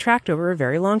volunteers tracked over a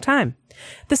very long time.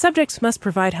 The subjects must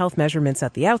provide health measurements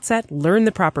at the outset, learn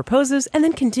the proper poses, and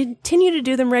then continue to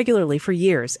do them regularly for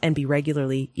years and be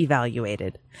regularly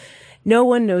evaluated. No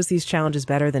one knows these challenges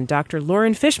better than Dr.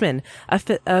 Lauren Fishman, a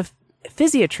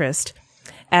physiatrist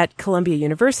at Columbia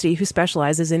University who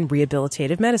specializes in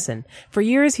rehabilitative medicine. For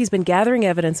years, he's been gathering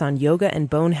evidence on yoga and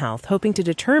bone health, hoping to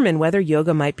determine whether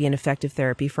yoga might be an effective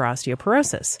therapy for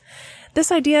osteoporosis.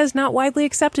 This idea is not widely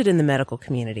accepted in the medical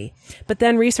community, but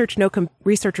then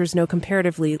researchers know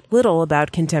comparatively little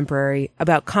about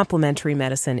complementary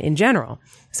medicine in general.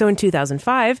 So in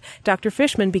 2005, Dr.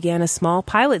 Fishman began a small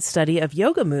pilot study of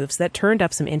yoga moves that turned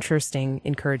up some interesting,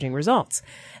 encouraging results.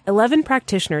 11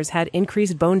 practitioners had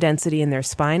increased bone density in their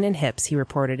spine and hips, he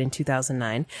reported in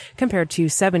 2009, compared to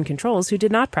 7 controls who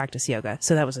did not practice yoga.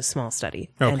 So that was a small study,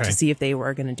 and to see if they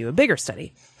were going to do a bigger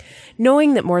study.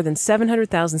 Knowing that more than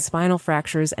 700,000 spinal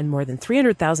fractures and more than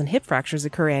 300,000 hip fractures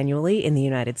occur annually in the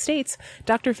United States,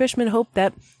 Dr. Fishman hoped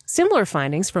that similar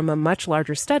findings from a much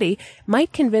larger study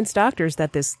might convince doctors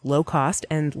that this low-cost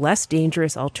and less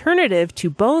dangerous alternative to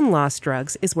bone loss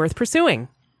drugs is worth pursuing.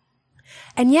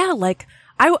 And yeah,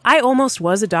 I almost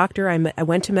was a doctor. I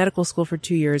went to medical school for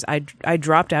 2 years. I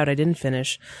dropped out. I didn't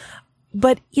finish.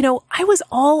 But, I was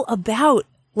all about,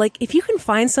 if you can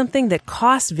find something that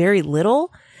costs very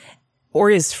little or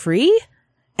is free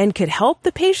and could help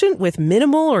the patient with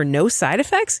minimal or no side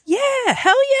effects, yeah,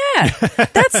 hell yeah.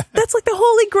 That's like the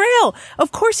holy grail.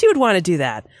 Of course you would want to do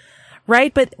that.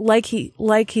 Right? But like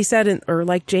he said, or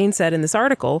like Jane said in this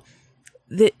article,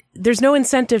 there's no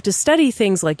incentive to study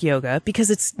things like yoga because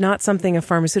it's not something a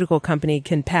pharmaceutical company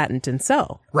can patent and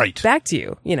sell. Right. Back to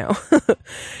you,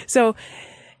 So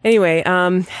anyway,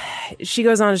 she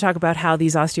goes on to talk about how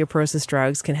these osteoporosis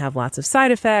drugs can have lots of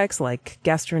side effects like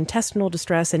gastrointestinal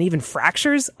distress and even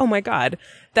fractures. Oh my God.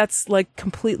 That's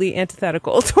completely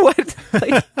antithetical to what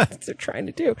they're trying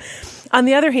to do. On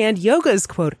the other hand, yoga's,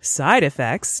 quote, side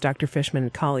effects, Dr. Fishman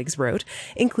and colleagues wrote,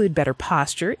 include better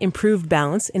posture, improved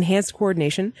balance, enhanced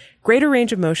coordination, greater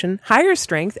range of motion, higher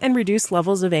strength, and reduced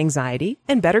levels of anxiety,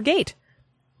 and better gait.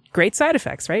 Great side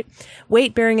effects, right?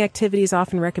 Weight-bearing activity is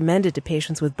often recommended to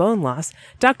patients with bone loss.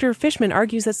 Dr. Fishman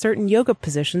argues that certain yoga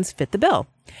positions fit the bill.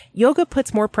 Yoga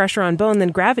puts more pressure on bone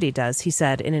than gravity does, he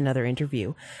said in another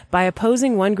interview. By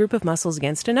opposing one group of muscles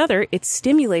against another, it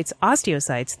stimulates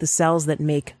osteocytes, the cells that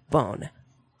make bone.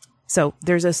 So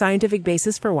there's a scientific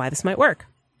basis for why this might work.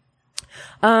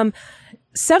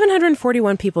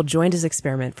 741 people joined his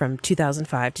experiment from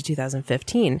 2005 to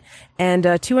 2015,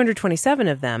 and 227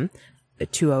 of them,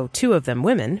 202 of them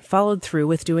women, followed through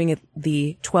with doing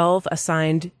the 12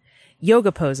 assigned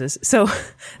yoga poses. So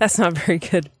that's not a very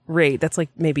good rate. That's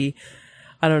maybe,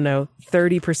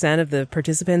 30% of the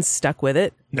participants stuck with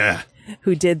it. Nah.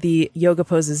 Who did the yoga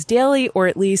poses daily or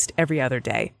at least every other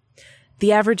day.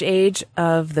 The average age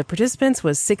of the participants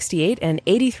was 68 and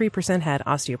 83% had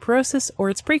osteoporosis or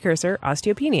its precursor,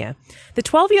 osteopenia. The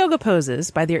 12 yoga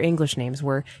poses by their English names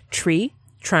were tree,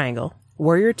 triangle,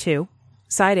 warrior 2,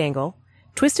 side angle,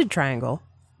 twisted triangle,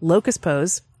 locust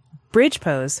pose, bridge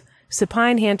pose,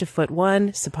 supine hand to foot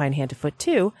 1, supine hand to foot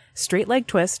 2, straight leg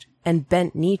twist, and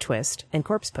bent knee twist, and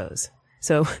corpse pose.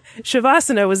 So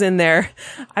Shavasana was in there.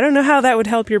 I don't know how that would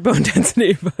help your bone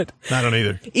density, but I don't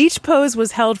either. Each pose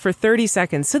was held for 30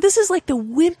 seconds. So this is the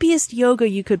wimpiest yoga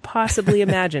you could possibly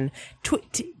imagine.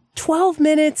 12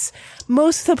 minutes.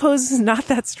 Most of the poses not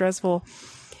that stressful.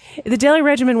 The daily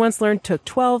regimen once learned took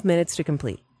 12 minutes to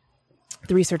complete.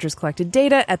 The researchers collected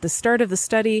data at the start of the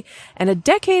study, and a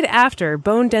decade after,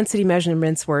 bone density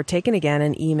measurements were taken again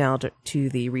and emailed to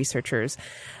the researchers.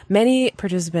 Many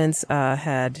participants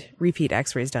had repeat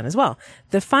x-rays done as well.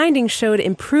 The findings showed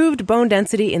improved bone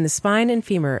density in the spine and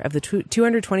femur of the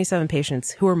 227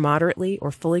 patients who were moderately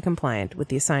or fully compliant with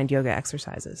the assigned yoga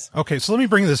exercises. Okay, so let me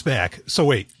bring this back. So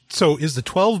wait, so is the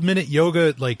 12-minute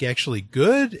yoga actually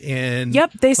good? And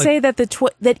yep, they say that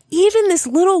that even this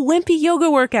little wimpy yoga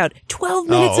workout, 12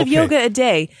 minutes of yoga a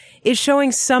day, is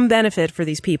showing some benefit for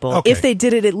these people. If they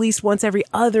did it at least once every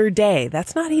other day.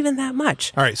 That's not even that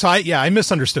much. All right. So I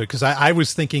misunderstood because I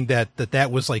was thinking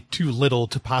that was too little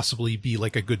to possibly be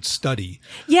a good study.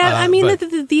 Yeah. I mean,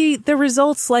 the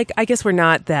results, I guess were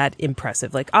not that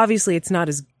impressive. Obviously it's not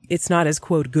as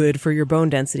quote good for your bone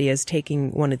density as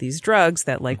taking one of these drugs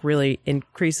that really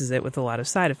increases it with a lot of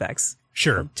side effects.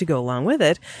 Sure. To go along with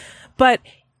it. But,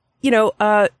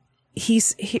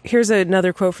 here's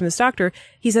another quote from this doctor.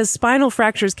 He says, spinal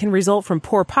fractures can result from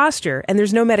poor posture, and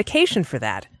there's no medication for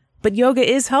that. But yoga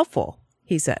is helpful,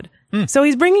 he said. So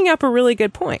he's bringing up a really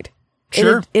good point.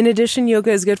 Sure. In addition,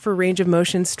 yoga is good for range of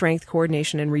motion, strength,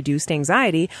 coordination, and reduced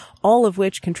anxiety, all of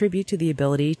which contribute to the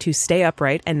ability to stay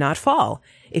upright and not fall.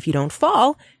 If you don't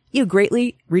fall, you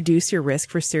greatly reduce your risk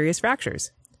for serious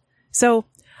fractures. So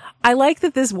I like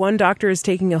that this one doctor is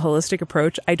taking a holistic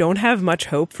approach. I don't have much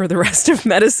hope for the rest of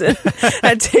medicine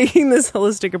at taking this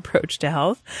holistic approach to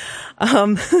health.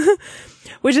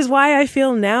 Which is why I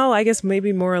feel now, I guess,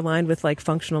 maybe more aligned with like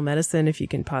functional medicine, if you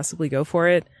can possibly go for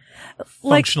it.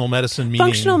 Functional medicine meaning?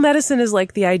 Functional medicine is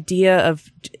like the idea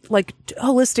of like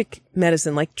holistic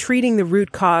medicine, like treating the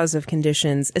root cause of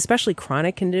conditions, especially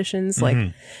chronic conditions.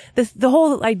 Like the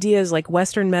whole idea is like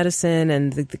Western medicine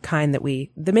and the kind that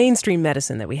the mainstream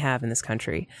medicine that we have in this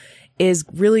country is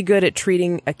really good at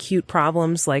treating acute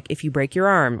problems. Like if you break your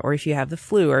arm or if you have the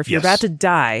flu or if you're about to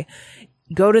die,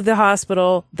 go to the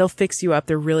hospital. They'll fix you up.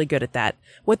 They're really good at that.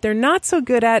 What they're not so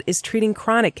good at is treating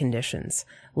chronic conditions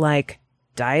like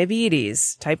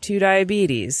diabetes, type 2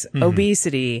 diabetes,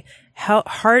 obesity,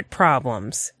 heart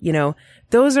problems. You know,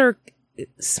 those are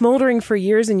smoldering for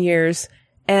years and years,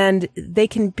 and they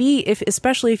can be,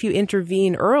 especially if you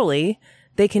intervene early,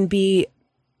 they can be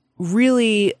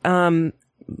really a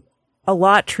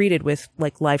lot treated with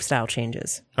like lifestyle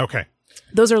changes. Okay.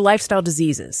 Those are lifestyle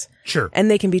diseases. Sure.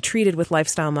 And they can be treated with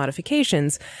lifestyle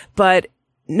modifications, but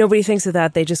nobody thinks of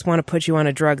that. They just want to put you on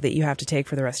a drug that you have to take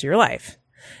for the rest of your life.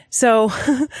 So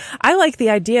I like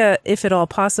the idea, if at all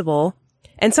possible,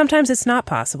 and sometimes it's not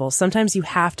possible. Sometimes you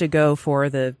have to go for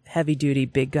the heavy duty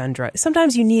big gun drug.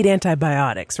 Sometimes you need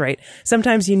antibiotics, right?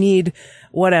 Sometimes you need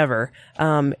whatever,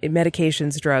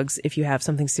 medications, drugs, if you have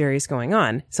something serious going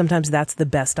on. Sometimes that's the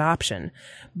best option,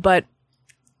 but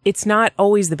it's not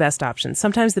always the best option.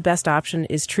 Sometimes the best option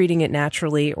is treating it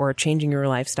naturally or changing your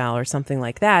lifestyle or something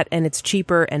like that. And it's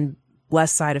cheaper and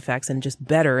less side effects and just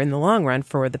better in the long run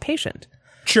for the patient.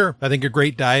 Sure. I think a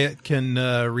great diet can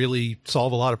really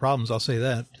solve a lot of problems. I'll say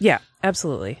that. Yeah,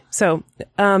 absolutely. So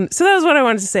that was what I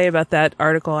wanted to say about that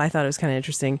article. I thought it was kind of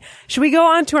interesting. Should we go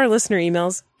on to our listener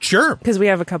emails? Sure. Because we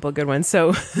have a couple of good ones.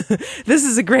 So this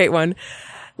is a great one.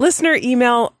 Listener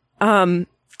email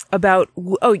about,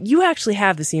 you actually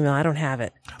have this email. I don't have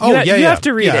it. You have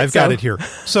to read it. Yeah, I've got it here.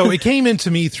 So it came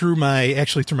into me through my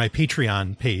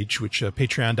Patreon page, which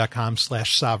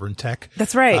patreon.com/sovereigntech.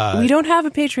 That's right. We don't have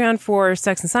a Patreon for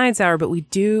Sex and Science Hour, but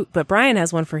Brian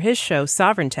has one for his show,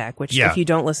 Sovereign Tech, which if you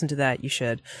don't listen to that, you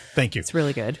should. Thank you. It's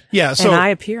really good. Yeah. So, and I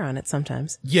appear on it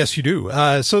sometimes. Yes, you do.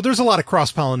 So there's a lot of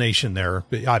cross-pollination there,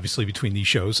 obviously, between these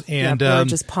shows. And we're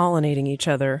just pollinating each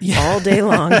other all day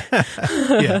long.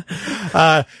 Yeah.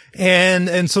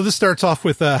 And so this starts off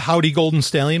with Howdy Golden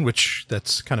Stallion, which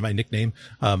that's kind of my nickname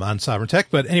on Sovereign Tech.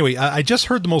 But anyway, I just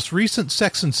heard the most recent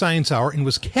Sex and Science Hour and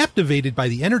was captivated by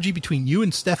the energy between you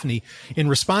and Stephanie in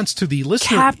response to the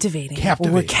listener. Captivating.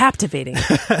 Well, we're captivating.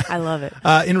 I love it.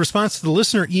 In response to the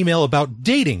listener email about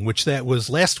dating, which that was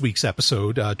last week's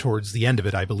episode, towards the end of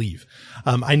it, I believe.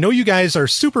 I know you guys are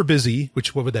super busy,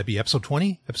 what would that be? Episode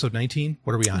 20? Episode 19?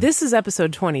 What are we on? This is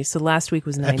episode 20. So last week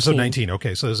was 19. Episode 19.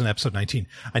 Okay. So there's an episode 19.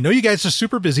 I know you guys are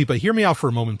super busy, but hear me out for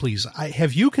a moment, please.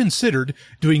 Have you considered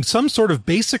doing some sort of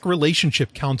basic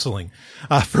relationship counseling?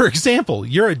 For example,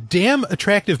 you're a damn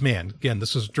attractive man. Again,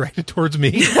 this was directed towards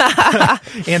me.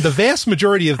 And the vast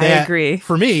majority of that, I agree.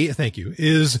 For me, thank you,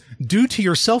 is due to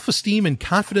your self-esteem and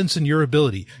confidence in your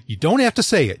ability. You don't have to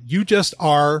say it. You just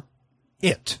are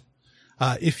it.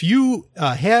 If you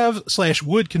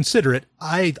have/would consider it,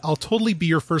 I'll totally be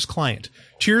your first client.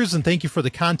 Cheers and thank you for the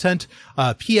content.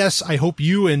 P.S. I hope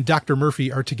you and Dr.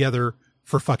 Murphy are together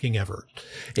for fucking ever.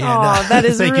 And, that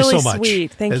is thank really you so much.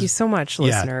 Sweet. Thank you so much,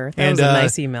 listener. That and, was a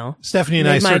nice email. Stephanie and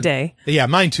Made my day. Yeah,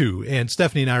 mine too. And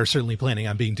Stephanie and I are certainly planning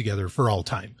on being together for all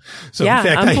time. So yeah, in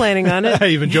fact, I'm planning on it. I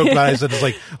even joked about it. I said, it's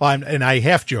like, and I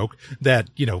half joke that,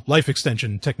 life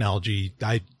extension technology,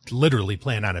 I literally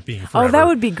plan on it being forever. Oh, that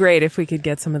would be great if we could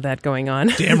get some of that going on.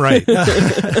 Damn right.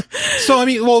 So,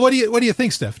 what do you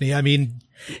think, Stephanie?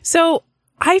 So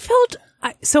I felt,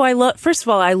 first of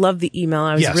all, I love the email.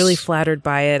 I was really flattered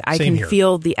by it. I can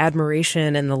feel the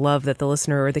admiration and the love that the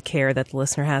listener, or the care that the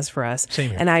listener has for us.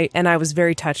 Same here. And I was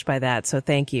very touched by that. So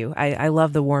thank you. I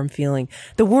love the warm feeling.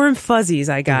 The warm fuzzies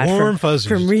I got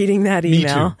from reading that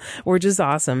email were just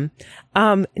awesome.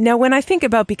 Now when I think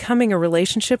about becoming a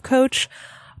relationship coach,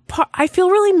 I feel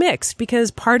really mixed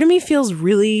because part of me feels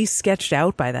really sketched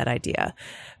out by that idea.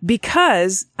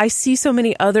 Because I see so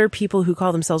many other people who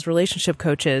call themselves relationship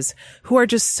coaches who are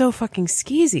just so fucking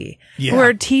skeezy, who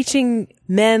are teaching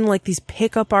men like these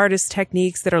pickup artist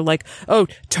techniques that are like, oh,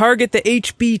 target the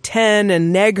HB10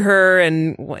 and neg her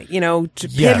and, you know, to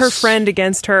pit her friend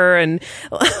against her and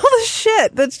all this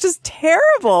shit. That's just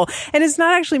terrible. And it's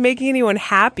not actually making anyone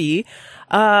happy.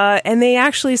 And they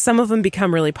actually, some of them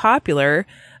become really popular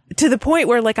to the point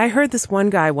where, like, I heard this one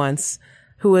guy once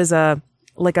who was a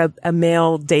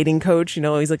male dating coach. You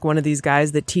know, he's like one of these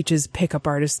guys that teaches pickup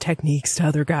artist techniques to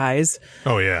other guys.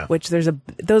 Oh yeah. Which those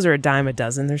are a dime a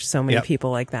dozen. There's so many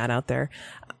people like that out there.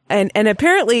 And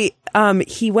apparently,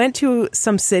 he went to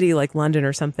some city like London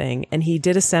or something and he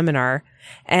did a seminar.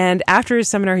 And after his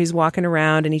seminar, he's walking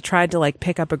around and he tried to like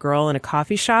pick up a girl in a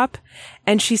coffee shop.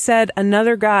 And she said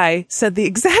another guy said the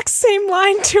exact same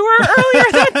line to her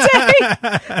earlier that day.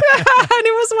 And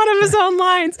it was one of his own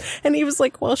lines. And he was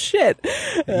like, well, shit.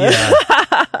 Yeah.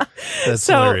 That's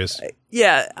hilarious.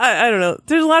 Yeah. I don't know.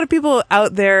 There's a lot of people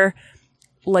out there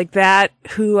like that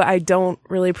who I don't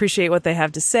really appreciate what they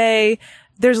have to say.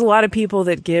 There's a lot of people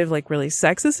that give like really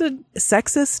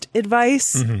sexist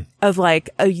advice of like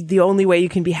the only way you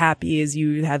can be happy is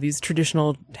you have these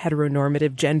traditional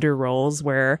heteronormative gender roles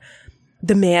where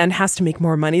the man has to make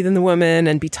more money than the woman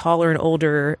and be taller and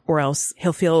older or else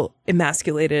he'll feel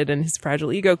emasculated and his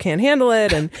fragile ego can't handle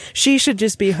it. And she should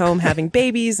just be home having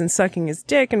babies and sucking his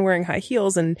dick and wearing high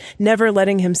heels and never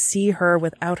letting him see her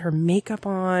without her makeup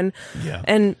on. Yeah.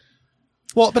 And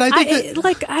well, but I think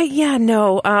but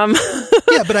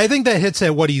I think that hits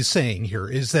at what he's saying here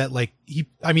is that like the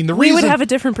reason we would have a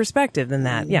different perspective than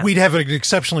that. Yeah. We'd have an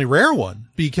exceptionally rare one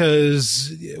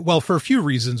because, well, for a few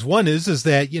reasons. One is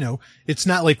that, you know, it's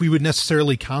not like we would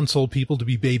necessarily counsel people to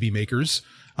be baby makers,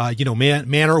 you know,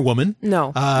 man or woman.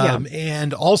 No.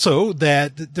 And also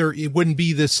that it wouldn't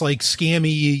be this like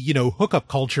scammy, you know, hookup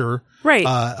culture. Right.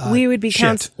 We would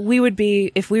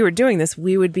be if we were doing this,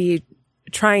 we would be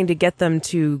trying to get them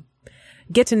to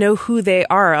get to know who they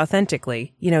are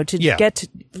authentically, you know, to get to,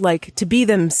 like, to be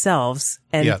themselves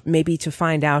and maybe to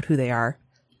find out who they are.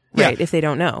 Right. If they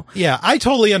don't know. Yeah. I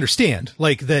totally understand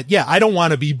like that. Yeah. I don't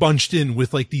want to be bunched in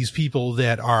with like these people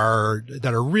that are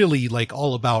really like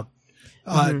all about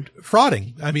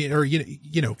frauding. I mean, or,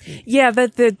 you know. Yeah.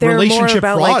 That they're more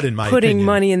about like putting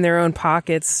money in their own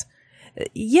pockets.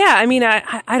 Yeah. I mean,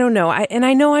 I don't know.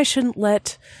 I know I shouldn't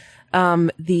let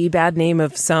the bad name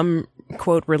of some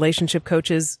quote relationship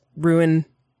coaches ruin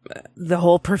the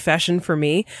whole profession for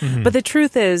me. But the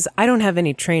truth is I don't have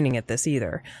any training at this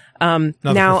either. Now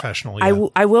professional, yeah.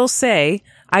 I will say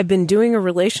I've been doing a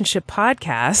relationship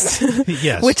podcast,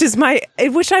 yes,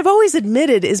 which I've always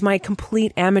admitted is my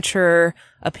complete amateur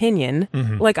opinion.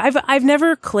 Like I've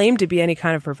never claimed to be any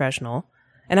kind of professional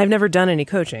and I've never done any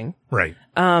coaching. Right.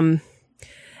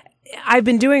 I've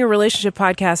been doing a relationship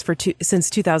podcast since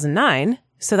 2009.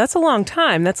 So that's a long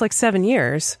time. That's like 7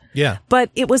 years. Yeah. But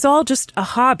it was all just a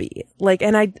hobby. Like,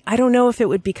 and I don't know if it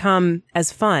would become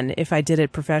as fun if I did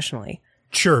it professionally.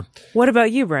 Sure. What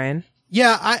about you, Brian?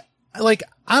 Yeah.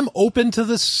 I'm open to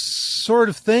this sort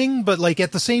of thing, but like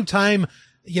at the same time,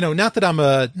 you know, not that I'm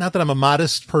a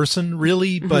modest person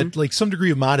really, but like some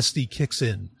degree of modesty kicks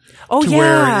in. Oh, to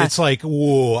where it's like,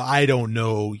 whoa, I don't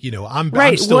know, you know, I'm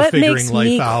still figuring life out. What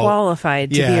makes me qualified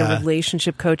to be a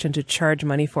relationship coach and to charge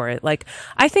money for it? Like,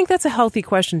 I think that's a healthy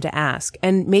question to ask.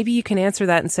 And maybe you can answer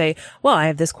that and say, well, I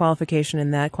have this qualification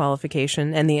and that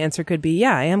qualification. And the answer could be,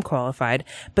 yeah, I am qualified.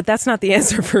 But that's not the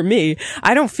answer for me.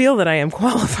 I don't feel that I am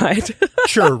qualified.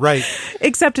 Sure, right.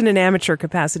 Except in an amateur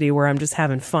capacity where I'm just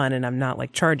having fun and I'm not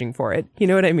like charging for it. You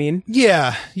know what I mean?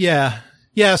 Yeah.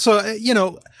 So, you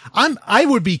know, I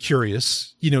would be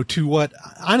curious, you know, to what,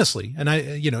 honestly, and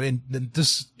and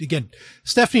this, again,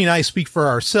 Stephanie and I speak for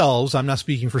ourselves. I'm not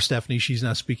speaking for Stephanie. She's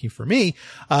not speaking for me.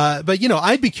 But, you know,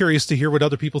 I'd be curious to hear what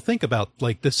other people think about,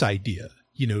 like, this idea.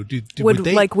 You know,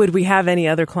 would we have any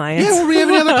other clients? Yeah, would we have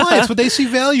any other clients? Would they see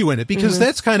value in it? Because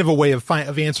that's kind of a way of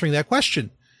answering that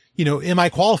question. You know, am I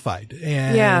qualified?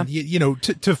 And, you know,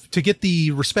 to get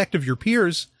the respect of your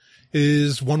peers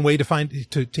is one way to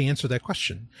answer that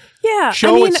question. Yeah.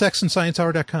 Show at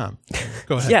sexandsciencehour.com.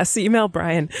 Go ahead. Yes. Email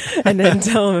Brian and then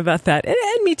tell him about that.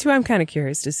 And me too. I'm kind of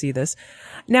curious to see this.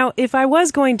 Now, if I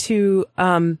was going to,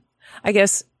 I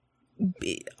guess,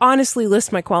 honestly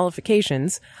list my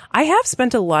qualifications, I have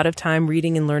spent a lot of time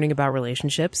reading and learning about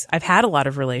relationships. I've had a lot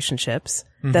of relationships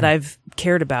that I've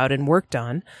cared about and worked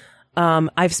on.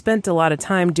 I've spent a lot of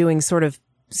time doing sort of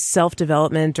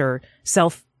self-development or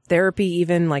self-therapy,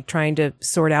 even like trying to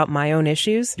sort out my own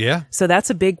issues. Yeah. So that's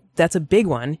a big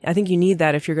one. I think you need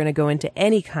that if you're going to go into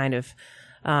any kind of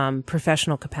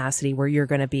professional capacity where you're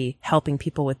going to be helping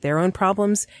people with their own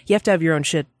problems. You have to have your own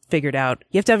shit figured out.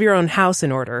 You have to have your own house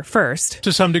in order first.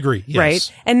 To some degree, yes.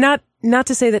 Right? And not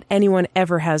to say that anyone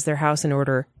ever has their house in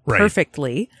order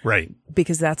perfectly. Right.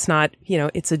 Because that's not,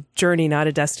 it's a journey, not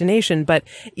a destination, but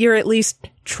you're at least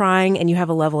trying and you have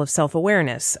a level of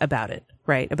self-awareness about it,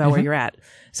 right? About where you're at.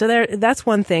 So that's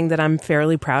one thing that I'm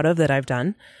fairly proud of that I've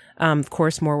done. Of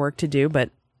course, more work to do, but,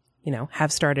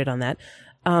 have started on that.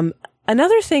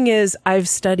 Another thing is I've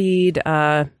studied,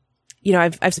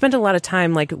 I've spent a lot of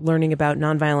time like learning about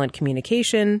nonviolent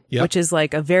communication, which is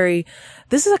like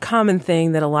this is a common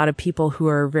thing that a lot of people who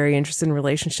are very interested in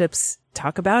relationships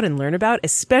talk about and learn about,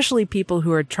 especially people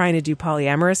who are trying to do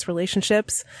polyamorous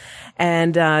relationships.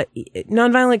 And,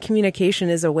 nonviolent communication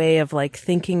is a way of like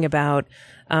thinking about,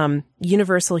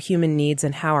 universal human needs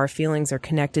and how our feelings are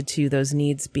connected to those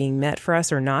needs being met for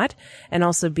us or not. And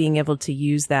also being able to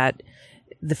use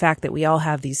the fact that we all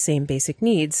have these same basic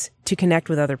needs to connect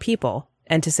with other people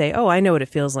and to say, oh, I know what it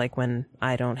feels like when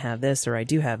I don't have this or I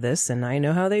do have this and I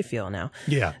know how they feel now.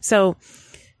 Yeah. So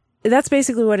that's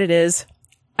basically what it is.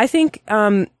 I think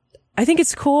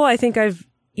it's cool. I think I've,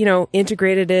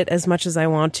 integrated it as much as I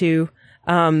want to.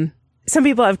 Some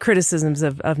people have criticisms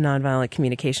of nonviolent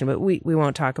communication, but we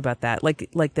won't talk about that.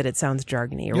 Like that it sounds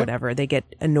jargony or whatever. They get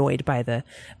annoyed by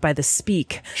the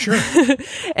speak. Sure.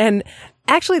 And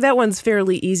actually that one's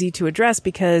fairly easy to address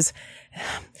because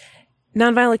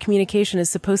nonviolent communication is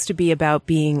supposed to be about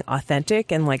being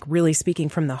authentic and like really speaking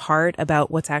from the heart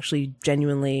about what's actually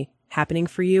genuinely happening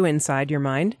for you inside your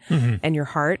mind and your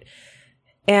heart.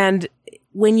 And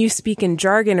when you speak in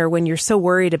jargon or when you're so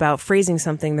worried about phrasing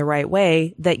something the right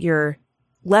way that you're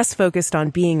less focused on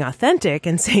being authentic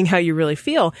and saying how you really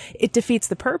feel, it defeats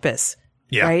the purpose.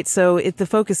 Yeah. Right. So the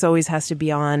focus always has to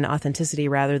be on authenticity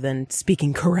rather than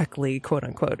speaking correctly, quote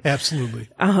unquote. Absolutely.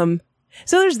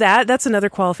 So there's that. That's another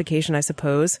qualification, I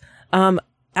suppose.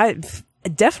 I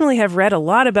definitely have read a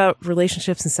lot about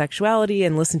relationships and sexuality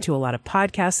and listened to a lot of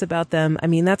podcasts about them. I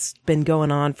mean, that's been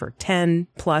going on for 10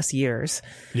 plus years.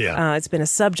 Yeah. It's been a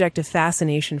subject of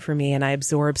fascination for me and I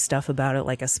absorb stuff about it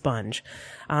like a sponge.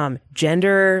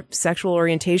 Gender, sexual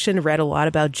orientation, read a lot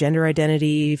about gender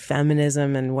identity,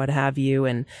 feminism and what have you.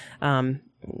 And,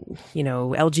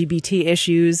 LGBT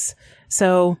issues.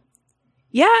 So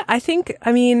yeah, I think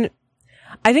I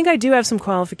do have some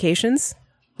qualifications.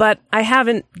 But I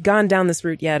haven't gone down this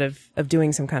route yet of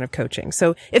doing some kind of coaching.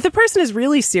 So if the person is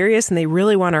really serious and they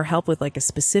really want our help with like a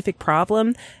specific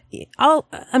problem,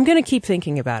 I'm going to keep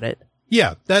thinking about it.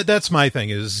 Yeah, that's my thing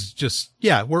is just,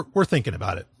 we're thinking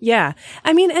about it. Yeah.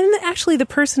 I mean, and actually the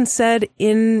person said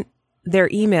in their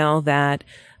email that,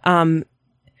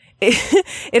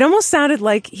 it almost sounded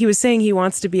like he was saying he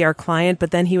wants to be our client, but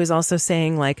then he was also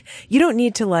saying like, you don't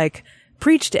need to like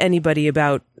preach to anybody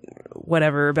about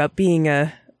whatever, about being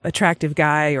a attractive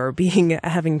guy or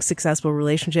having successful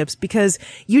relationships because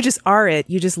you just are it.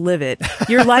 You just live it.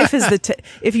 Your life is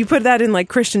if you put that in like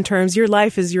Christian terms, your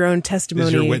life is your own testimony.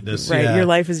 Is your witness. Right. Yeah. Your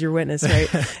life is your witness. Right.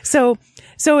 So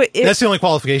that's the only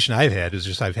qualification I've had is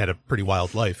just I've had a pretty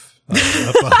wild life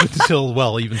up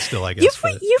until, even still, I guess.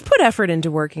 You've put effort into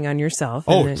working on yourself.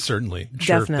 Oh, certainly.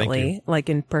 Sure, definitely. Like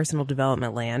in personal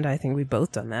development land. I think we've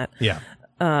both done that. Yeah.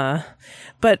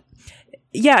 But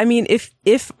yeah, I mean,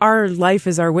 if our life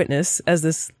is our witness, as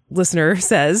this listener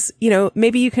says,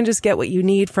 maybe you can just get what you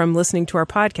need from listening to our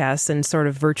podcast and sort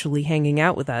of virtually hanging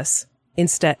out with us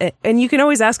instead. And you can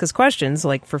always ask us questions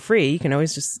like for free. You can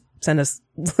always just send us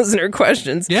listener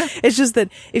questions. Yeah. It's just that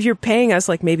if you're paying us,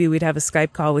 like maybe we'd have a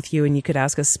Skype call with you and you could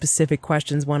ask us specific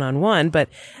questions one-on-one, but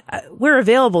we're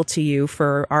available to you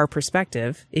for our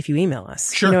perspective if you email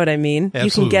us. Sure. You know what I mean? Absolutely.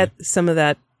 You can get some of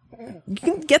that. You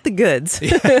can get the goods.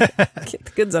 Get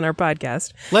the goods on our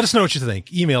podcast. Let us know what you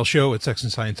think. Email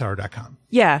show@sexandsciencehour.com.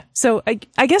 Yeah. So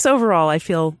I guess overall I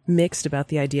mixed about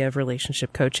the idea of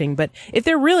relationship coaching, but if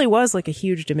there really was like a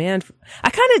huge demand,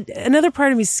 another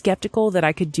part of me is skeptical that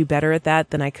I could do better at that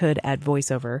than I could at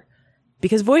voiceover.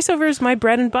 Because voiceover is my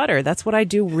bread and butter. That's what I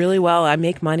do really well. I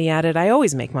make money at it. I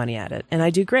always make money at it and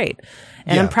I do great.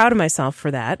 And I'm proud of myself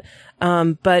for that.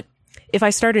 But if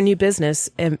I start a new business,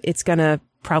 it's going to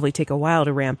probably take a while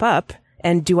to ramp up.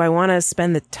 And do I want to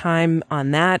spend the time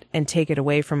on that and take it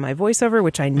away from my voiceover,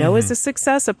 which I know is a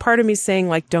success? A part of me saying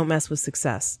like, don't mess with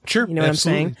success. Sure. You know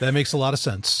absolutely. What I'm saying? That makes a lot of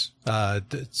sense.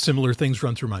 Similar things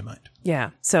run through my mind.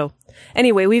 Yeah. So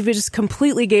anyway, we've just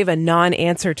completely gave a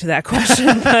non-answer to that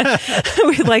question, but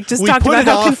we just talked about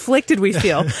how conflicted we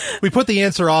feel. We put the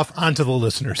answer off onto the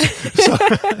listeners.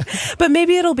 But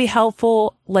maybe it'll be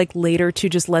helpful like later to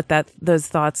just let those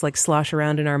thoughts like slosh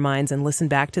around in our minds and listen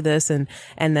back to this and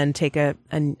then take a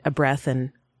breath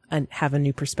and have a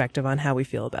new perspective on how we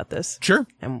feel about this. Sure.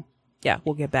 And yeah,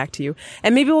 we'll get back to you.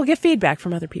 And maybe we'll get feedback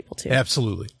from other people too.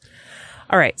 Absolutely.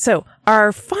 All right. So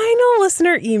our final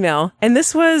listener email, and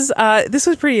this was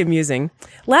pretty amusing.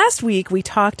 Last week we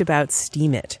talked about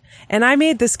Steemit, and I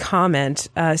made this comment.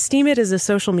 Steemit is a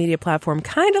social media platform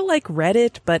kind of like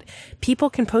Reddit, but people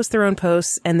can post their own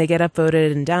posts and they get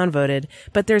upvoted and downvoted.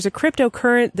 But there's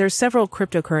several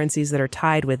cryptocurrencies that are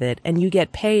tied with it, and you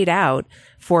get paid out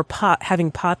for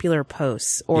having popular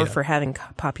posts or for having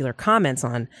popular comments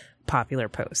on popular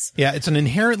posts. Yeah, it's an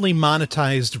inherently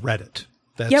monetized Reddit.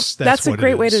 That's a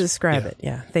great way to describe it.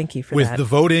 Yeah, thank you for that. With the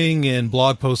voting and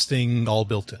blog posting all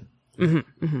built in.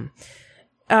 Mm-hmm, mm-hmm.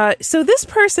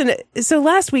 So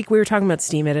last week we were talking about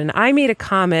Steemit, and I made a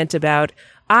comment about,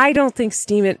 I don't think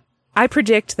Steemit, I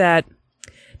predict that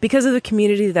because of the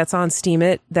community that's on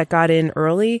Steemit that got in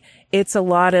early, it's a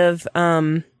lot of,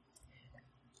 I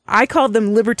called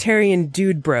them libertarian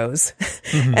dude bros.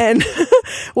 Mm-hmm. And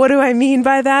what do I mean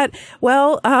by that?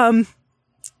 Well,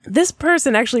 this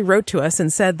person actually wrote to us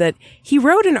and said that he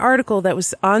wrote an article that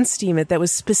was on Steemit that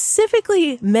was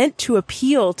specifically meant to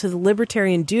appeal to the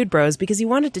libertarian dude bros because he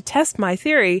wanted to test my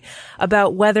theory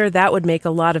about whether that would make a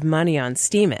lot of money on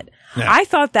Steemit. Yeah. I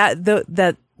thought that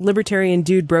that libertarian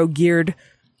dude bro geared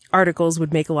articles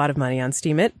would make a lot of money on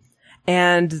Steemit.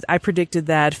 And I predicted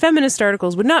that feminist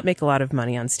articles would not make a lot of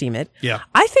money on Steemit. Yeah.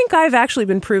 I think I've actually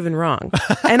been proven wrong.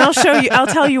 And I'll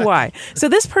tell you why. So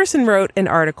this person wrote an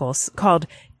article called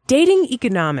Dating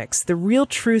Economics, the Real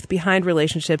Truth Behind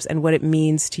Relationships and What It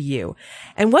Means to You.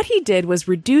 And what he did was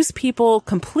reduce people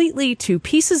completely to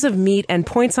pieces of meat and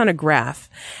points on a graph.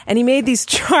 And he made these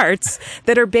charts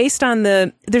that are based on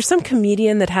there's some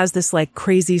comedian that has this like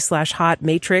crazy / hot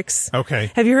matrix.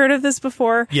 Okay. Have you heard of this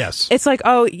before? Yes. It's like,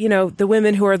 oh, the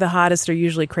women who are the hottest are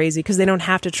usually crazy because they don't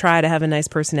have to try to have a nice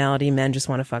personality. Men just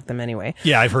want to fuck them anyway.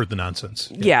 Yeah, I've heard the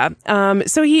nonsense. Yeah.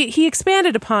 So he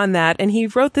expanded upon that, and he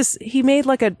wrote this, he made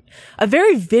like a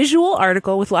very visual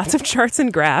article with lots of charts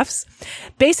and graphs,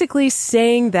 basically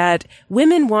saying that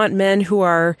women want men who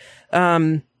are,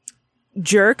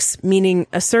 jerks, meaning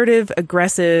assertive,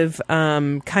 aggressive,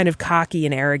 kind of cocky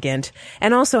and arrogant,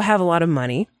 and also have a lot of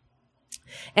money.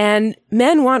 And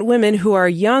men want women who are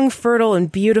young, fertile,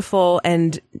 and beautiful,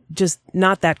 and just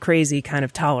not that crazy, kind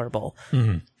of tolerable.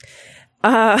 Mm-hmm.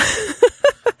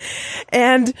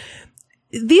 And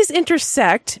these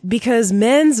intersect because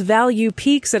men's value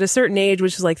peaks at a certain age,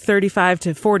 which is like 35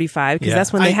 to 45, because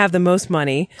that's when they have the most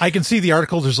money. I can see the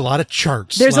article. There's a lot of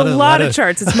charts. There's a lot of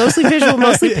charts. It's mostly visual,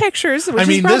 mostly pictures, which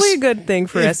is probably a good thing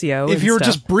for SEO. If you were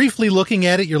just briefly looking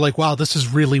at it, you're like, wow, this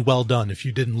is really well done. If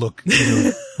you didn't look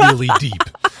really deep.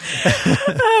 Well,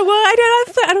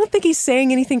 I don't think he's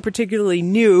saying anything particularly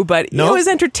new, but it was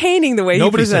entertaining the way he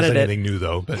presented it. Nobody says anything new,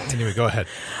 though. But anyway, go ahead.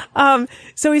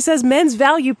 So he says men's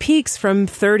value peaks from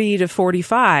 30 to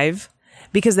 45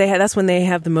 because that's when they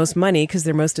have the most money because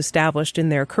they're most established in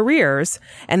their careers.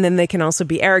 And then they can also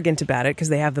be arrogant about it because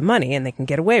they have the money and they can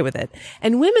get away with it.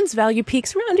 And women's value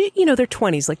peaks around, their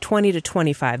 20s, like 20 to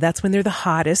 25. That's when they're the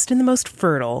hottest and the most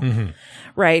fertile. Mm-hmm.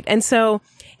 Right. And so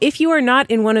if you are not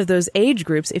in one of those age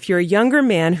groups, if you're a younger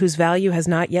man whose value has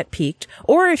not yet peaked,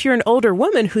 or if you're an older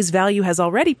woman whose value has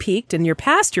already peaked and you're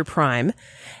past your prime,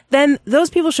 then those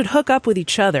people should hook up with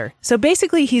each other. So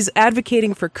basically he's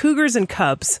advocating for cougars and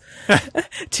cubs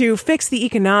to fix the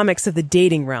economics of the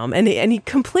dating realm. And he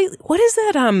completely, what is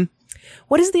that,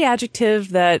 what is the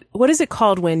adjective what is it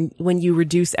called when you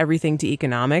reduce everything to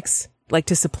economics? Like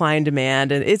to supply and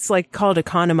demand, and it's like called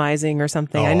economizing or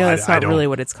something. I know that's not really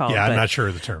what it's called. Yeah, I'm not sure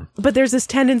of the term. But there's this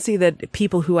tendency that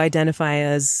people who identify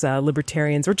as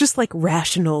libertarians or just like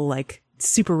rational, like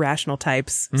super rational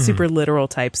types, super literal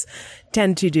types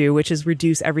tend to do, which is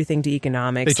reduce everything to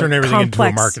economics. They turn everything into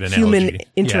a market analogy. Human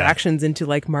interactions into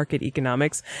like market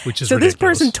economics. Which is so ridiculous. This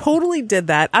person totally did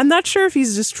that. I'm not sure if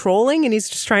he's just trolling and he's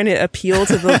just trying to appeal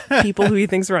to the people who he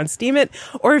thinks are on Steemit,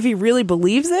 or if he really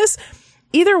believes this.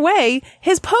 Either way,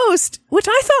 his post, which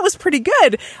I thought was pretty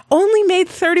good, only made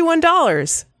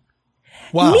 $31.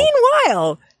 Wow.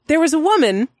 Meanwhile, there was a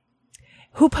woman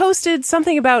who posted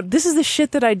something about, this is the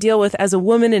shit that I deal with as a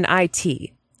woman in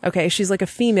IT. Okay, she's like a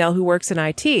female who works in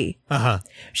IT. Uh-huh.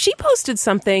 She posted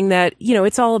something that,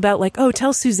 it's all about like, oh,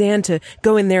 tell Suzanne to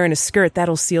go in there in a skirt,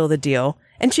 that'll seal the deal.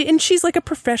 And she's like a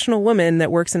professional woman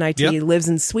that works in IT, lives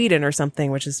in Sweden or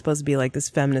something, which is supposed to be like this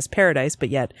feminist paradise, but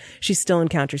yet she still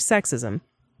encounters sexism.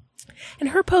 And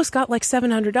her post got like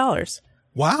 $700.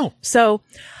 Wow. So,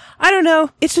 I don't know.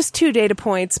 It's just 2 data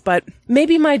points, but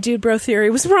maybe my dude bro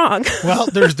theory was wrong. Well,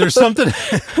 there's something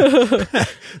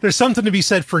there's something to be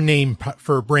said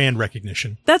for brand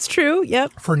recognition. That's true.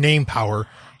 Yep. For name power.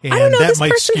 And I don't know. that This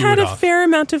might person skew had it a off. fair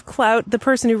amount of clout. The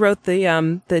person who wrote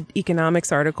the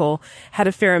economics article had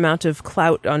a fair amount of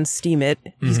clout on Steemit.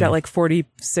 He's got like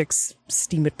 46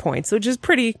 Steemit points, which is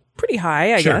pretty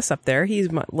high, I guess, up there. He's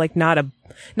like not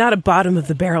a bottom of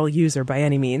the barrel user by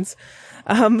any means.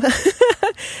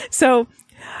 So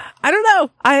I don't know.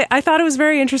 I thought it was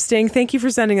very interesting. Thank you for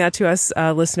sending that to us,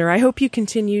 listener. I hope you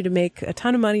continue to make a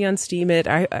ton of money on Steemit.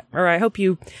 I hope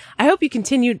you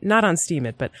continue, not on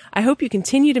Steemit, but I hope you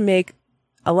continue to make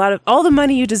all the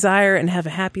money you desire and have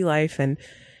a happy life. And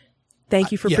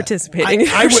thank you for participating.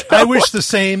 I wish the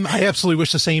same. I absolutely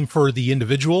wish the same for the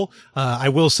individual. I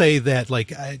will say that,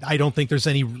 like, I don't think there's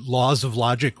any laws of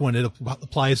logic when it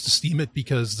applies to Steemit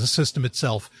because the system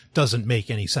itself doesn't make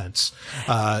any sense.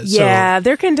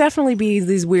 There can definitely be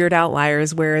these weird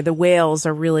outliers where the whales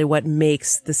are really what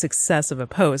makes the success of a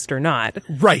post or not.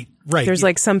 Right. There's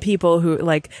like some people who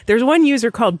there's one user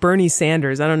called Bernie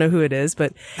Sanders. I don't know who it is,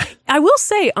 but I will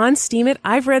say on Steemit,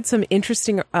 I've read some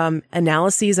interesting,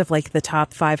 analyses of like the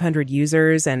top 500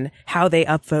 users and how they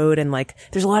upvote. And like,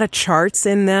 there's a lot of charts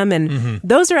in them. And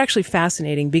those are actually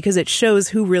fascinating because it shows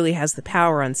who really has the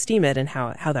power on Steemit and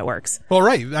how that works. Well,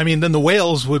 right. I mean, then the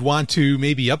whales would want to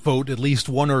maybe upvote at least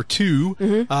one or two,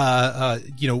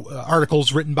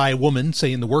 articles written by a woman,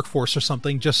 say in the workforce or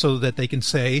something, just so that they can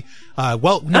say, I'm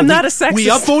not a sexist. We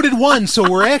upvoted one, so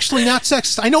we're actually not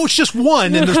sexist. I know it's just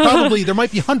one, and there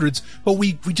might be hundreds, but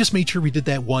we just made sure we did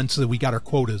that one so that we got our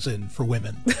quotas in for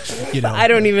women. I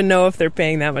don't even know if they're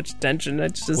paying that much attention.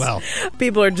 It's just,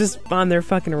 people are just on there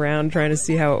fucking around trying to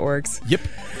see how it works. Yep.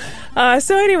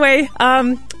 So anyway,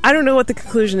 I don't know what the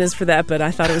conclusion is for that, but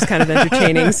I thought it was kind of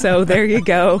entertaining. So there you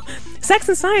go. Sex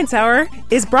and Science Hour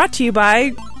is brought to you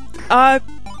by,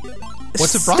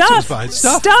 what's it brought to us by?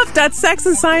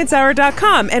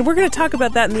 Stuff.sexandsciencehour.com. And we're going to talk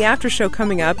about that in the after show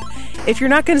coming up. If you're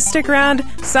not going to stick around,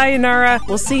 sayonara.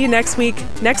 We'll see you next week.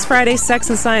 Next Friday,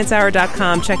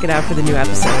 sexandsciencehour.com. Check it out for the new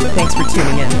episode. Thanks for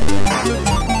tuning in.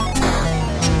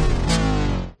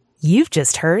 You've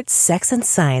just heard Sex and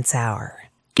Science Hour.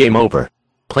 Game over.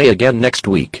 Play again next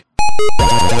week.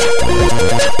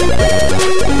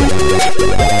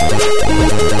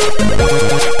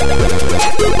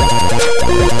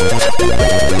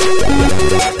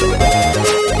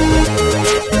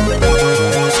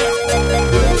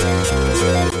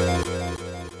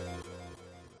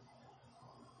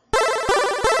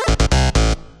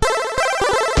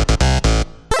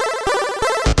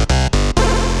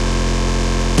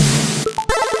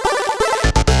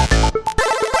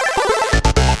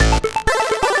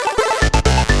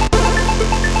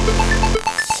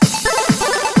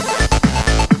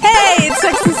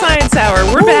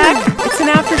 We're back. It's an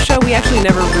after show. We actually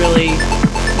never really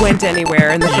went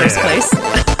anywhere in the first place.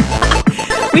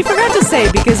 We forgot to say,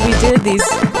 because we did these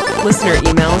listener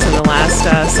emails in the last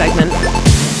segment.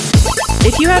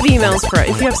 If you have if you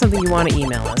have something you want to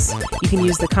email us, you can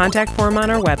use the contact form on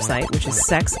our website, which is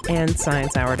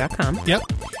sexandsciencehour.com. Yep.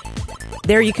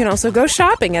 There you can also go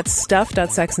shopping at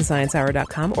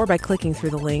stuff.sexandsciencehour.com or by clicking through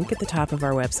the link at the top of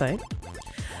our website.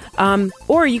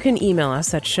 Or you can email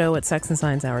us at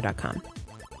show@sexandsciencehour.com.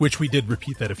 Which we did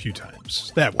repeat that a few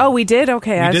times. That one. Oh, we did?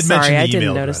 Okay, I'm sorry. I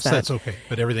didn't notice that. That's okay,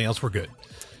 but everything else we're good.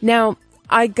 Now,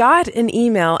 I got an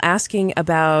email asking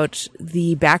about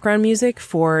the background music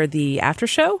for the after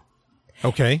show.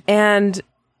 Okay. And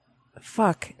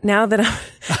fuck, now that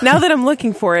I'm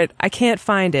looking for it, I can't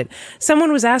find it.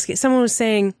 Someone was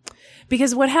saying,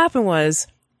 because what happened was,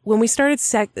 when we started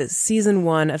season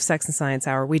 1 of Sex and Science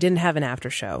Hour, we didn't have an after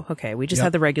show. Okay, we just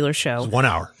had the regular show. It was 1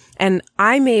 hour. And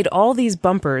I made all these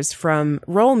bumpers from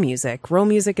Roll Music. Roll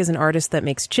Music is an artist that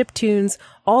makes chip tunes.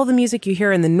 All the music you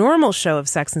hear in the normal show of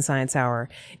Sex and Science Hour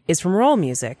is from Roll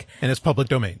Music. And it's public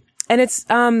domain. And it's,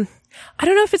 I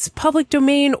don't know if it's public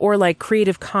domain or like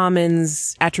Creative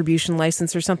Commons attribution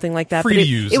license or something like that. Free to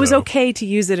use, it was okay to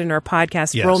use it in our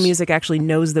podcast. Yes. Roll Music actually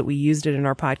knows that we used it in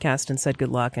our podcast and said good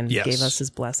luck and Yes. gave us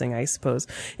his blessing, I suppose,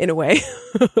 in a way,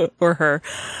 or her.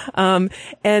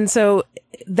 And so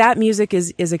that music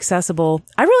is accessible.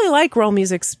 I really like Roll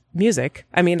Music's music.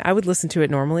 I mean, I would listen to it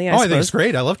normally, I suppose. I think it's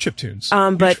great. I love chiptunes.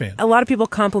 But fan. a lot of people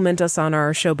compliment us on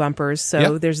our show bumpers,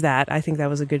 so there's that. I think that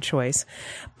was a good choice.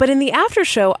 But in the after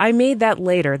show, I made that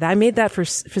later. I made that for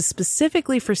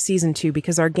specifically for season 2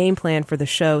 because our game plan for the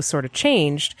show sort of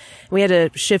changed. We had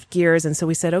to shift gears, and so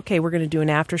we said, okay, we're going to do an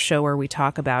after show where we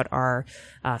talk about our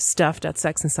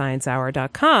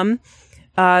stuff.sexandsciencehour.com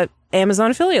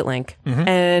Amazon affiliate link. Mm-hmm.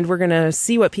 And we're going to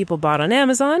see what people bought on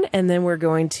Amazon, and then we're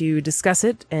going to discuss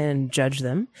it and judge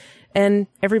them. And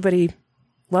everybody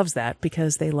loves that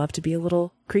because they love to be a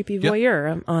little creepy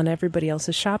voyeur on everybody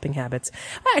else's shopping habits.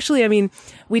 Actually, I mean,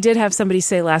 we did have somebody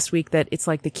say last week that it's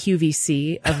like the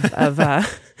QVC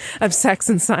of Sex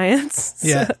and Science.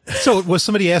 Yeah. So was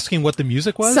somebody asking what the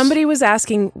music was? Somebody was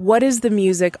asking, what is the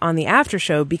music on the after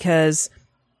show? Because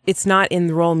it's not in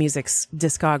the Roll Music's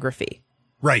discography.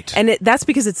 Right. And that's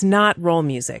because it's not Roll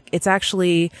Music. It's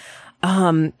actually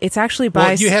by...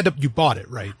 Well, you bought it,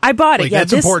 right? I bought it, yeah.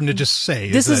 That's important to just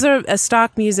say. This is a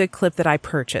stock music clip that I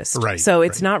purchased. Right. So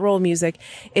it's not Roll Music.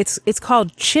 It's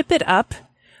called Chip It Up,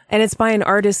 and it's by an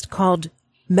artist called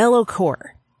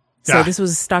Mellowcore. So this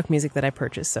was stock music that I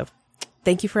purchased. So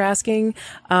thank you for asking.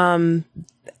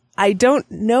 I don't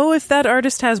know if that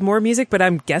artist has more music, but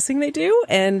I'm guessing they do.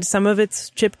 And some of it's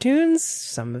chip tunes,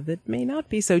 some of it may not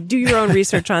be. So do your own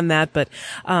research on that. But,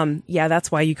 yeah,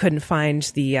 that's why you couldn't find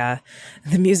the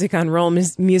music on Roll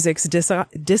Music's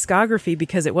discography,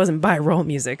 because it wasn't by Roll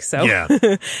Music. So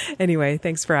anyway,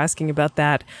 thanks for asking about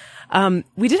that.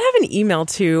 We did have an email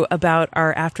too about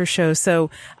our after show. So,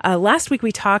 last week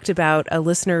we talked about a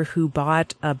listener who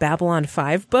bought a Babylon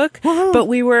 5 book, but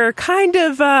we were kind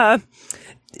of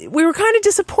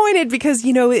disappointed because,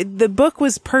 the book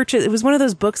was purchased. It was one of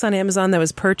those books on Amazon that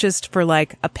was purchased for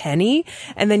like a penny,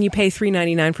 and then you pay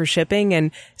 $3.99 for shipping.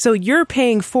 And so you're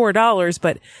paying $4,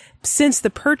 but since the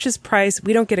purchase price,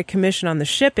 we don't get a commission on the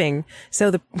shipping.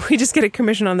 So we just get a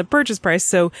commission on the purchase price.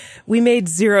 So we made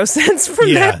 0 cents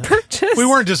from that purchase. We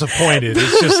weren't disappointed.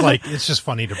 It's just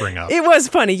funny to bring up. It was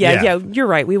funny. Yeah. You're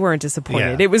right. We weren't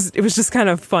disappointed. Yeah. It was just kind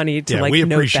of funny to we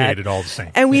note appreciate that. it all the same.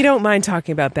 And we don't mind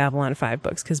talking about Babylon 5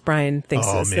 books because Brian thinks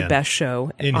it's the best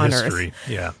show in on history. Earth.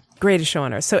 Yeah. Greatest show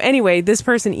on earth. So anyway, this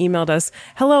person emailed us,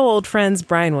 "Hello, old friends."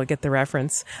 Brian will get the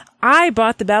reference. "I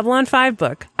bought the Babylon 5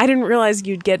 book. I didn't realize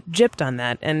you'd get gypped on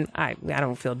that." And I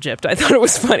don't feel gypped. I thought it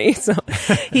was funny. So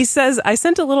he says, "I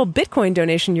sent a little Bitcoin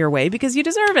donation your way because you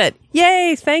deserve it."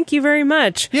 Yay. Thank you very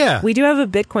much. Yeah. We do have a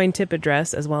Bitcoin tip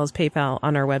address as well as PayPal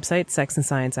on our website,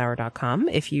 sexandsciencehour.com.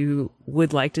 If you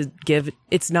would like to give,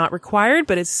 it's not required,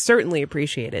 but it's certainly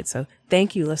appreciated. So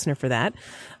thank you, listener, for that.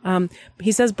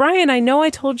 He says, "Brian, I know I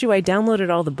told you I downloaded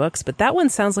all the books, but that one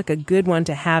sounds like a good one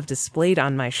to have displayed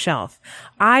on my shelf.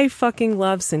 I fucking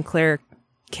love Sinclair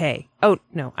K." Oh,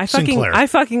 no. I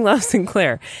fucking love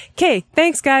Sinclair. K,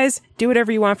 thanks, guys. Do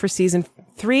whatever you want for season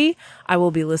 3. I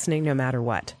will be listening no matter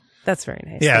what. That's very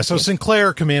nice. Yeah, Thank so you.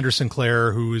 Sinclair, Commander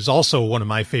Sinclair, who is also one of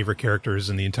my favorite characters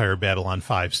in the entire Babylon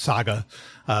 5 saga.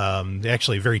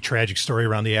 Actually, a very tragic story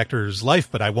around the actor's life,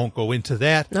 but I won't go into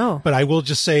that. No. But I will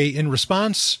just say in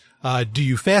response, do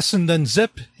you fasten then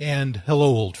zip? And hello,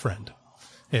 old friend.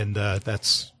 And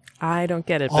that's... I don't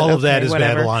get it. All of that is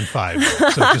whatever. Babylon 5.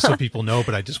 So just so people know,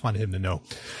 but I just wanted him to know.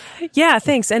 Yeah,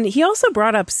 thanks. And he also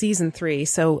brought up season 3.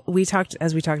 So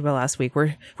as we talked about last week,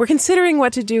 we're considering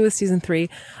what to do with season 3.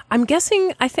 I'm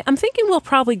guessing, I'm thinking we'll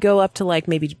probably go up to like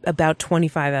maybe about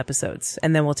 25 episodes,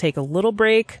 and then we'll take a little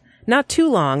break. Not too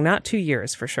long, not 2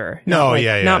 years for sure.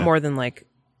 Not more than like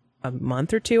a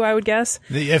month or two, I would guess.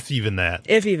 If even that.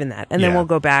 And then we'll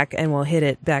go back and we'll hit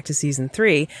it back to season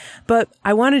 3. But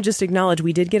I want to just acknowledge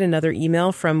we did get another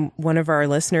email from one of our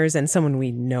listeners, and someone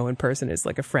we know in person, is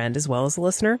like a friend as well as a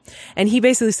listener. And he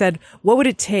basically said, "What would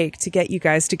it take to get you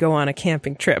guys to go on a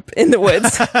camping trip in the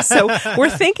woods?" So we're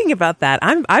thinking about that.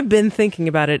 I've been thinking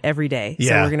about it every day.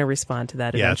 So we're going to respond to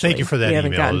that eventually. Thank you for that email.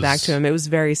 We haven't gotten back to him. It was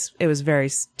very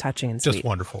touching and sweet. Just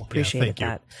wonderful. Appreciate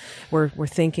that. We're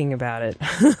thinking about it.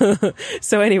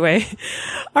 So anyway,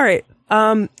 all right.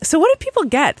 So what did people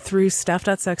get through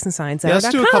stuff.sexandsciencehour.com let's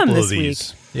do a couple this of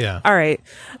these. week? Yeah. All right.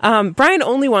 Brian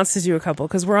only wants to do a couple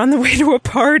because we're on the way to a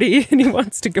party and he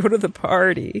wants to go to the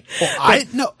party.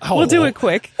 We'll do it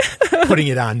quick. Putting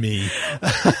it on me. No,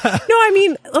 I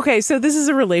mean, okay, so this is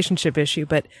a relationship issue,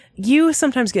 but you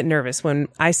sometimes get nervous when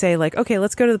I say like, okay,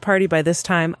 let's go to the party by this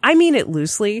time. I mean it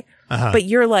loosely, but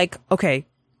you're like, okay,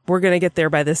 we're going to get there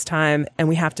by this time and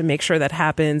we have to make sure that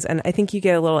happens. And I think you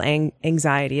get a little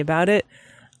anxiety about it,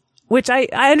 which I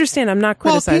understand. I'm not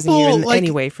criticizing you in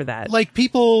any way for that. Like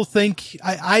people think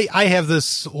I have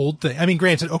this old thing. I mean,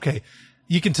 granted, okay,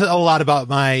 you can tell a lot about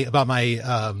me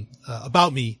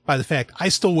by the fact I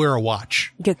still wear a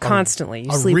watch. Constantly. You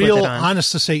a sleep real with it on.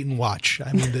 honest to Satan watch.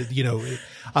 I mean,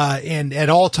 and at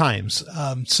all times.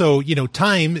 So,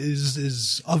 time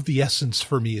is of the essence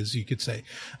for me, as you could say.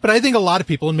 But I think a lot of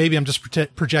people, and maybe I'm just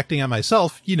projecting on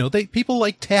myself, people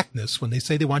like tactness when they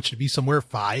say they want you to be somewhere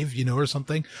 5, or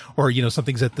something, or,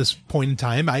 something's at this point in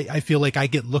time. I feel like I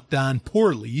get looked on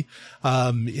poorly,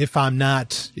 if I'm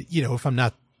not,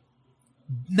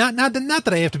 not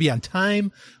that I have to be on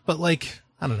time, but like,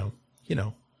 I don't know,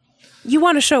 You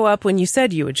want to show up when you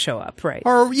said you would show up, right?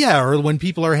 Or when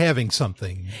people are having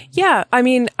something. Yeah, I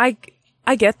mean, I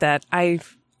get that. I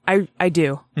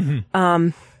do. Mm-hmm.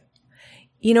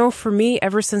 You know, for me,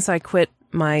 ever since I quit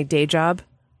my day job,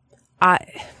 I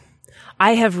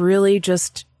have really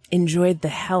just enjoyed the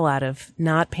hell out of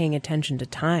not paying attention to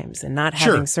times and not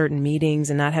having certain meetings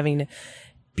and not having to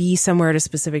be somewhere at a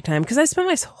specific time, because I spent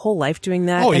my whole life doing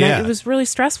that. It was really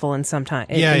stressful in some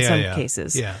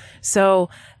cases. Yeah. So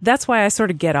that's why I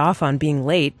sort of get off on being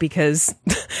late, because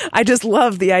I just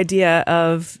love the idea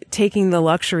of taking the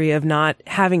luxury of not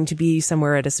having to be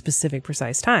somewhere at a specific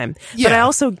precise time. Yeah. But I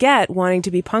also get wanting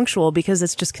to be punctual because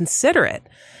it's just considerate.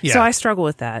 Yeah. So I struggle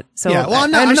with that. So I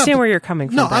understand where you're coming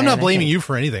from. No, Brian, I'm not blaming you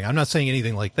for anything. I'm not saying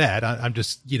anything like that. I'm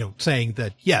just, saying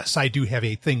that, yes, I do have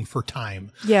a thing for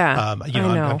time. Yeah. I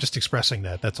know. I'm just expressing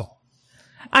that. That's all.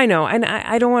 I know. And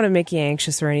I don't want to make you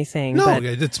anxious or anything. No, but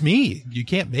it's me. You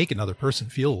can't make another person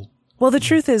feel. Well, the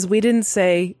truth is we didn't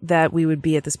say that we would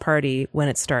be at this party when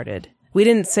it started. We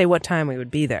didn't say what time we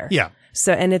would be there. Yeah.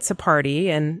 So, and it's a party,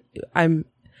 and I'm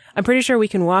pretty sure we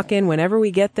can walk in whenever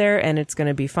we get there, and it's going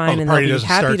to be fine, and they'll be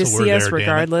happy to see us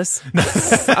regardless.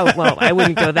 Oh, well, I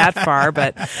wouldn't go that far,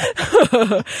 but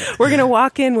we're going to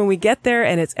walk in when we get there,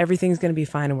 and everything's going to be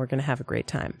fine, and we're going to have a great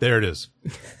time. There it is.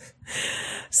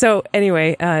 So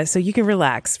anyway, so you can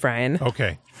relax, Brian.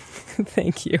 Okay.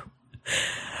 Thank you.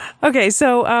 Okay,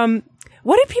 so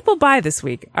what did people buy this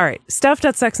week? All right,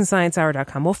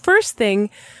 stuff.sexandsciencehour.com. Well, first thing,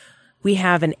 we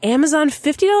have an Amazon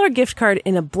 $50 gift card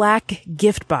in a black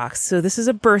gift box. So this is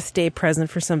a birthday present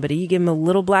for somebody. You give them a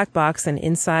little black box, and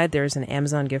inside there's an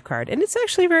Amazon gift card. And it's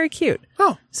actually very cute.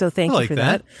 Oh, so thank you for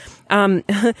that.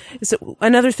 So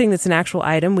another thing that's an actual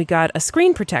item, we got a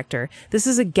screen protector. This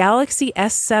is a Galaxy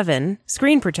S7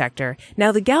 screen protector.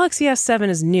 Now the Galaxy S7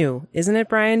 is new, isn't it,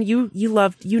 Brian? You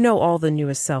know all the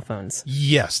newest cell phones.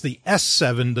 Yes, the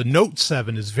S7, the Note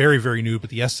 7 is very, very new, but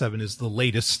the S7 is the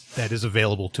latest that is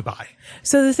available to buy.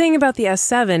 So the thing about the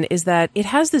S7 is that it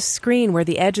has this screen where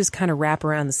the edges kind of wrap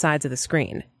around the sides of the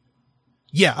screen.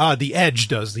 Yeah, the Edge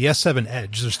does. The S7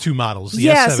 Edge. There's two models. The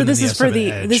S7 so this is for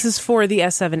the Edge. This is for the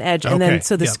S7 Edge, and then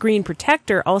so the screen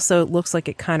protector also looks like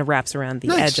it kind of wraps around the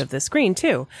edge of the screen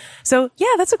too. So yeah,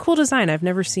 that's a cool design. I've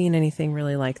never seen anything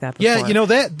really like that before. Yeah,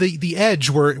 that the Edge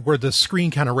where the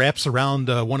screen kind of wraps around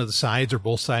one of the sides or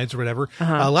both sides or whatever.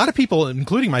 A lot of people,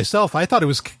 including myself, I thought it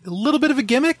was a little bit of a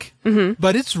gimmick,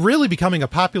 but it's really becoming a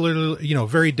popular,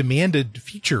 very demanded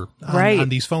feature on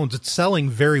these phones. It's selling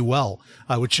very well,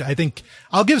 which I think.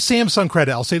 I'll give Samsung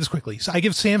credit. I'll say this quickly. So I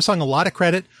give Samsung a lot of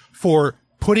credit for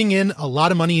putting in a lot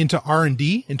of money into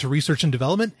R&D, into research and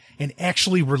development, and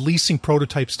actually releasing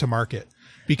prototypes to market.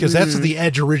 Because that's what the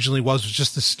Edge originally was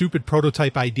just a stupid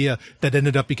prototype idea that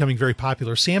ended up becoming very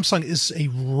popular. Samsung is a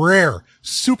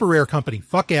super rare company.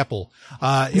 Fuck Apple.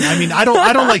 I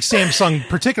don't like Samsung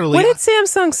particularly. What did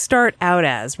Samsung start out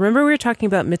as? Remember we were talking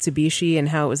about Mitsubishi and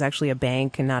how it was actually a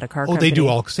bank and not a car company?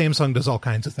 Samsung does all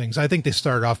kinds of things. I think they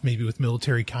started off maybe with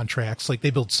military contracts, like they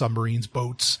built submarines,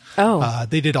 boats.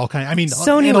 They did all kinds.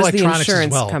 Sony was the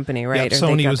insurance company, right? Yeah,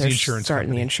 Sony was the insurance start company.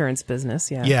 In the insurance business,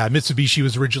 yeah. Yeah, Mitsubishi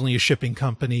was originally a shipping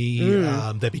company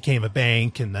that became a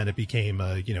bank, and then it became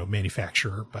a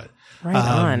manufacturer. But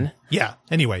on. Yeah.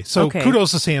 Anyway, so kudos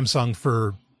to Samsung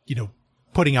for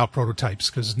putting out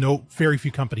prototypes, because very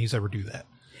few companies ever do that.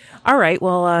 All right.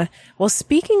 Well,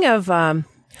 speaking of, I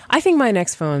think my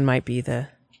next phone might be the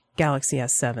Galaxy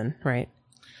S7. Right?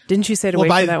 Didn't you say to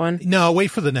wait for that one? No, wait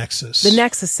for the Nexus. The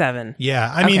Nexus 7.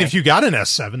 Yeah, I mean, if you got an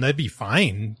S7, that'd be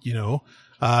fine.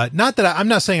 Not that I'm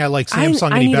not saying I like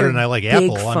Samsung any better than I like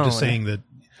Apple. Phone. I'm just saying that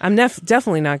I'm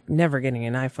definitely never getting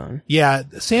an iPhone. Yeah,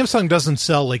 Samsung doesn't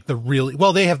sell like the really,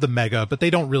 well, they have the Mega, but they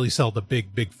don't really sell the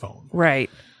big phone. Right.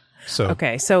 So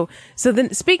okay, so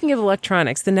then speaking of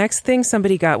electronics, the next thing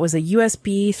somebody got was a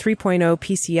USB 3.0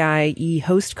 PCIe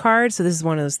host card. So this is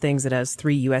one of those things that has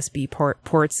 3 USB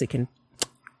ports that can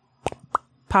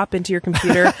pop into your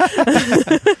computer.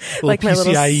 Like my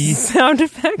little sound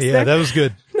effects. Yeah, that was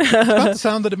good. It's about the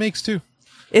sound that it makes too.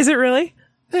 Is it really?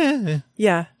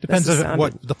 Yeah. Depends on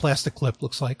what the plastic clip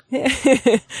looks like.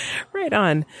 Right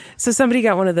on. So somebody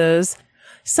got one of those.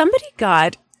 Somebody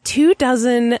got 2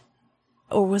 dozen,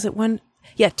 or was it 1?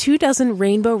 Yeah, 2 dozen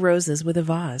rainbow roses with a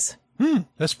vase.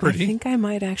 That's pretty. I think I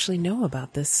might actually know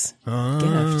about this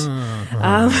gift.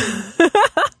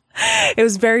 It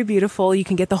was very beautiful. You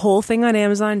can get the whole thing on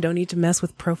Amazon. Don't need to mess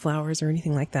with ProFlowers or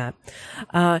anything like that.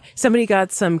 Somebody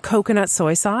got some coconut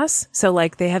soy sauce. So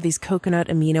like they have these coconut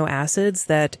amino acids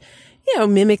that,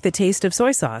 mimic the taste of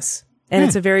soy sauce. And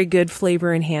it's a very good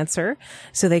flavor enhancer.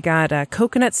 So they got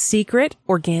Coconut Secret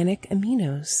Organic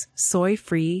Aminos,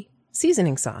 soy-free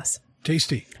seasoning sauce.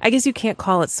 Tasty. I guess you can't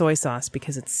call it soy sauce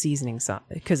because it's seasoning sauce,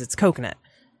 because it's coconut.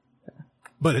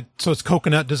 But so it's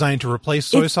coconut designed to replace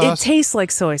soy sauce? It tastes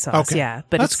like soy sauce, okay. yeah.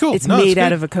 But that's cool. It's made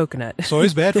out of a coconut.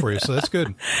 Soy's bad for you, so that's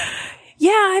good. Yeah,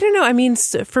 I don't know. I mean,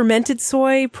 fermented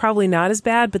soy, probably not as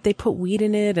bad, but they put wheat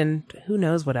in it and who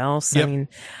knows what else. Yep. I mean,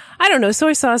 I don't know.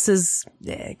 Soy sauce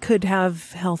could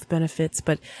have health benefits,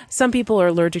 but some people are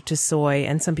allergic to soy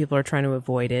and some people are trying to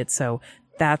avoid it. So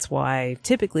that's why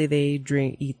typically they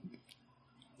drink,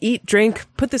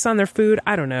 put this on their food.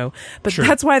 I don't know. But sure.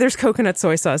 That's why there's coconut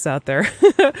soy sauce out there.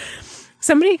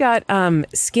 Somebody got a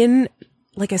skin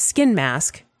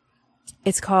mask.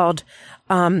 It's called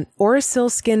Orasil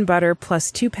Skin Butter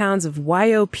plus 2 pounds of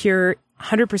YO Pure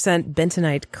 100%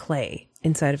 bentonite clay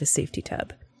inside of a safety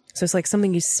tub. So it's like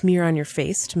something you smear on your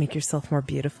face to make yourself more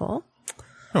beautiful.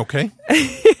 Okay.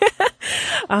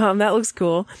 That looks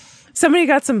cool. Somebody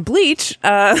got some bleach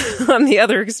on the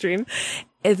other extreme.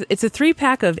 It's a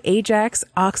 3-pack of Ajax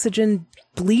Oxygen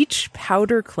Bleach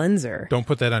Powder Cleanser. Don't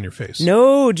put that on your face.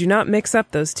 No, do not mix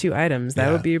up those two items.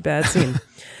 That would be a bad scene.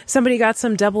 Somebody got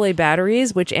some AA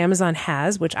batteries, which Amazon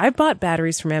has, which I've bought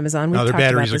batteries from Amazon. We've talked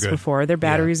about this before. Their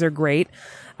batteries are great.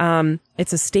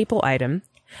 It's a staple item.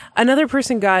 Another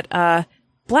person got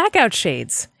blackout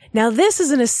shades. Now, this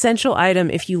is an essential item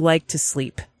if you like to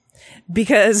sleep.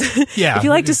 Because if you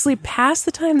like to sleep past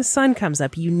the time the sun comes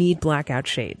up, you need blackout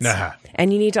shades. Uh-huh.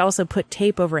 And you need to also put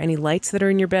tape over any lights that are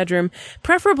in your bedroom.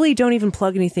 Preferably don't even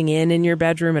plug anything in your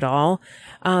bedroom at all.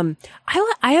 I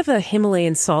have a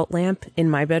Himalayan salt lamp in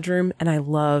my bedroom, and I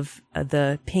love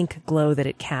the pink glow that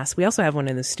it casts. We also have one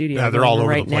in the studio. Yeah, they're all over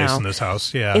right the place now. in this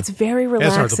house. Yeah. It's very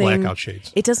relaxing. As are the blackout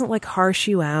shades. It doesn't like harsh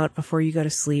you out before you go to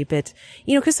sleep.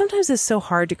 Because sometimes it's so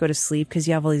hard to go to sleep because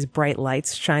you have all these bright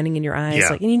lights shining in your eyes.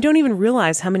 Yeah. And you don't even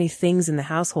realize how many things in the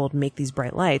household make these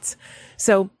bright lights.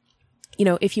 So,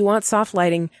 if you want soft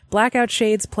lighting, blackout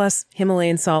shades plus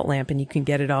Himalayan salt lamp, and you can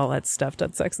get it all at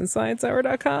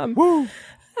stuff.sexandsciencehour.com. Woo!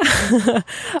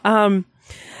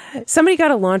 Somebody got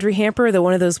a laundry hamper,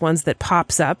 one of those ones that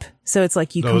pops up. So it's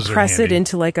like you compress it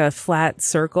into like a flat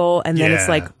circle, and then it's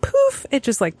like poof, it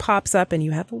just like pops up and you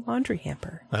have a laundry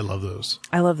hamper. I love those.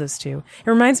 I love those too. It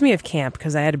reminds me of camp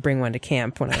because I had to bring one to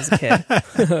camp when I was a kid.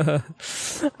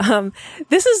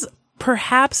 This is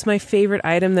perhaps my favorite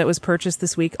item that was purchased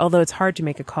this week, although it's hard to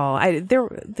make a call.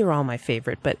 They're all my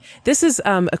favorite, but this is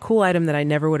a cool item that I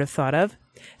never would have thought of.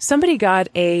 Somebody got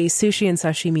a sushi and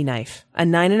sashimi knife, a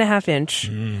 9.5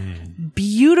 inch,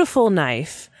 beautiful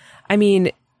knife. I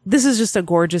mean, this is just a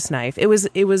gorgeous knife.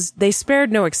 They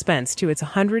spared no expense too. It's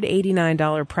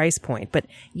 $189 price point, but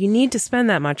you need to spend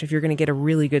that much if you're going to get a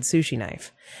really good sushi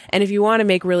knife. And if you want to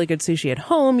make really good sushi at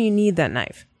home, you need that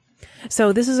knife.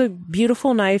 So this is a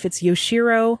beautiful knife. It's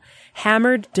Yoshiro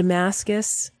hammered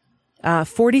Damascus,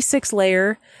 46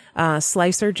 layer,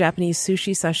 slicer Japanese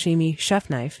sushi sashimi chef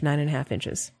knife, 9.5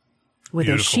 inches with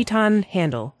Beautiful. a shitan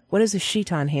handle. What is a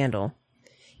shitan handle?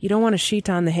 You don't want to sheet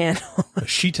on the handle. A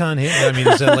shitan handle? I mean,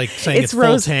 is that like saying it's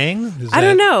full tang? I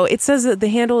don't know. It says that the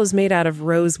handle is made out of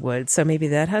rosewood, so maybe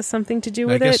that has something to do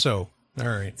with it. I guess so. All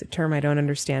right. It's a term I don't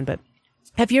understand, but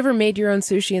have you ever made your own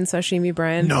sushi and sashimi,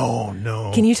 Brian?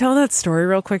 No. Can you tell that story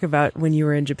real quick about when you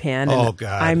were in Japan? And Oh,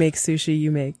 God. I make sushi,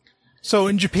 you make. So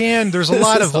in Japan, there's a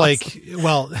lot of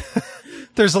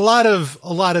there's a lot of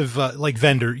like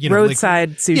vendor,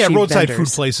 roadside sushi roadside vendors.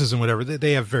 food places and whatever.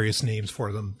 They have various names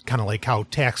for them, kind of like how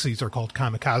taxis are called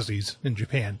kamikazes in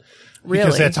Japan. Really?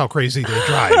 Because that's how crazy they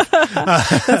drive.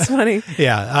 That's funny.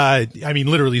 Yeah. I mean,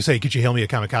 literally say, could you hail me a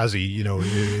kamikaze?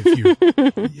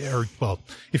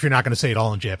 If you're not going to say it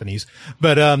all in Japanese.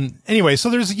 But, anyway, so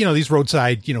there's, these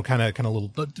roadside, kind of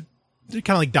little,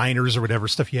 kind of like diners or whatever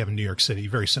stuff you have in New York City,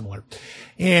 very similar.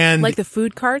 And like the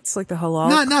food carts, like the halal?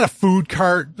 Not a food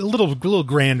cart, a little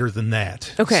grander than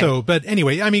that. Okay. So, but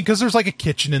anyway, I mean, cause there's like a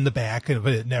kitchen in the back of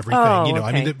it and everything, okay.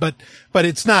 I mean, but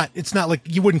it's not like,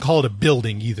 you wouldn't call it a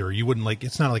building either. You wouldn't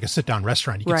it's not like a sit down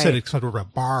restaurant. You could sit at sort of a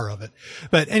bar of it.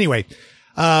 But anyway,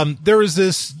 there was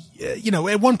this,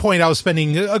 at one point I was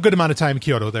spending a good amount of time in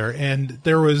Kyoto there, and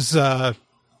there was,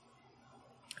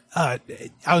 I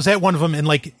was at one of them, and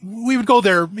we would go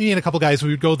there, me and a couple guys, we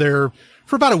would go there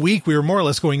for about a week. We were more or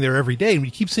less going there every day, and we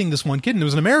keep seeing this one kid, and it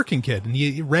was an American kid, and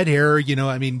he red hair,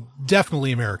 I mean,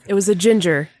 definitely American. It was a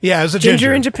ginger. Yeah, it was a ginger.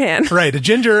 Ginger in Japan. Right, a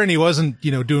ginger, and he wasn't,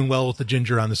 doing well with the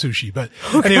ginger on the sushi, but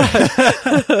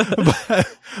anyway.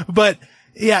 but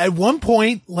yeah, at one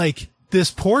point, this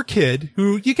poor kid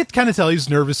who you could kind of tell he's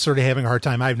nervous, sort of having a hard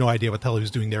time. I have no idea what the hell he was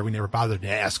doing there. We never bothered to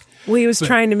ask. Well, he was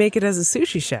trying to make it as a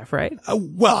sushi chef, right?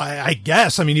 I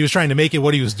guess. I mean, he was trying to make it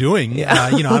what he was doing. Yeah.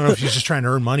 I don't know if he was just trying to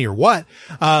earn money or what.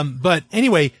 But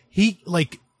anyway, he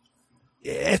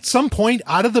at some point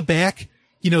out of the back,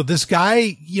 this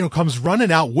guy, comes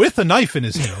running out with a knife in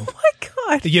his hand. Oh my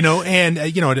God. And,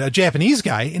 a Japanese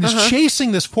guy, and is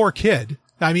chasing this poor kid.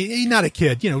 I mean, not a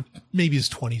kid, maybe his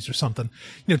 20s or something,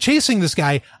 chasing this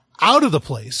guy out of the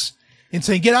place and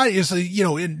saying, get out.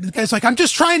 And the guy's like, I'm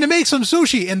just trying to make some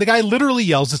sushi. And the guy literally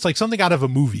yells, it's like something out of a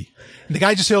movie. And the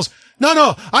guy just yells,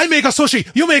 no, I make a sushi.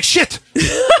 You make shit.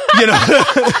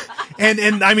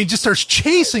 And I mean, just starts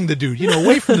chasing the dude,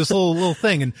 away from this little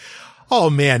thing. And, oh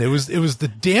man, it was the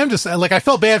damnedest. Like, I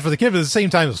felt bad for the kid, but at the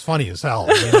same time, it was funny as hell,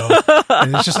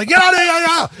 And it's just like, get out of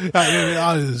here.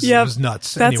 It was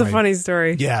nuts. That's a funny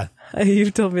story. Yeah.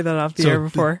 You've told me that off the air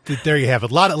before. There you have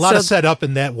it. A lot of setup,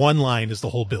 and that one line is the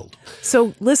whole build.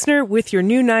 So, listener, with your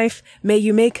new knife, may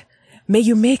you make a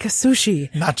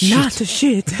sushi, not a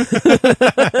shit.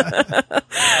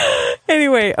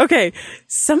 Anyway, okay.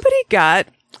 Somebody got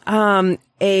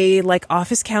a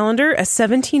office calendar, a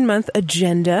 17-month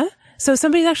agenda. So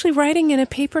somebody's actually writing in a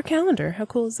paper calendar. How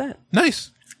cool is that?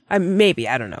 Nice. Maybe,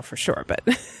 I don't know for sure, but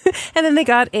and then they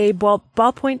got a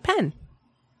ballpoint pen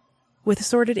with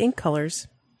assorted ink colors.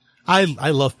 I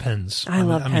love pens. I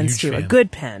love pens too. A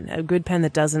good pen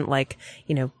that doesn't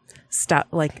stop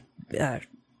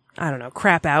I don't know,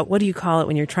 crap out. What do you call it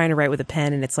when you're trying to write with a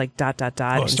pen and it's like ...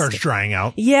 Oh, it starts drying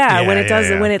out. Yeah, when it does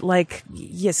it, when it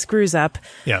screws up.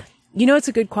 Yeah. It's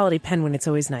a good quality pen when it's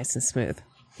always nice and smooth.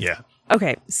 Yeah.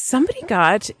 Okay, somebody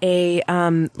got a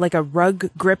rug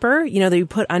gripper, that you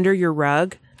put under your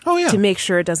rug. Oh, yeah. To make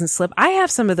sure it doesn't slip. I have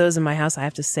some of those in my house. I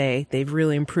have to say they've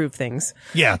really improved things.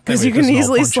 Yeah. Because you can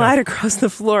easily slide across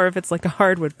the floor if it's like a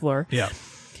hardwood floor. Yeah.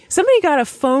 Somebody got a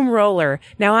foam roller.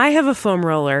 Now, I have a foam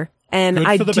roller, and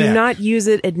I do not use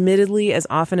it, admittedly, as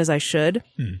often as I should.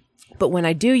 But when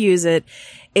I do use it,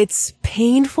 it's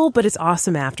painful, but it's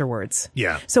awesome afterwards.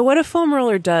 Yeah. So what a foam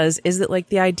roller does is that,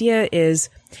 the idea is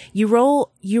you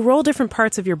roll different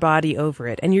parts of your body over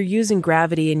it, and you're using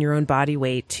gravity and your own body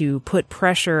weight to put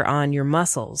pressure on your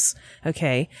muscles.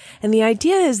 Okay. And the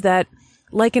idea is that,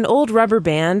 like an old rubber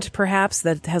band, perhaps,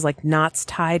 that has knots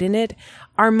tied in it,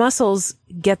 our muscles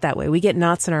get that way. We get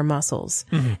knots in our muscles.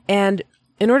 Mm-hmm. And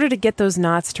in order to get those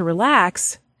knots to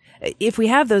relax, if we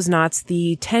have those knots,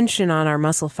 the tension on our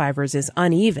muscle fibers is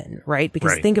uneven, right?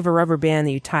 Because think of a rubber band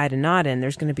that you tied a knot in.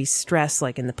 There's going to be stress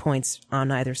in the points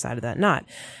on either side of that knot.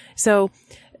 So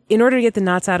in order to get the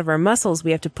knots out of our muscles, we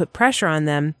have to put pressure on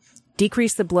them,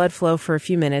 decrease the blood flow for a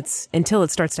few minutes until it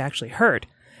starts to actually hurt.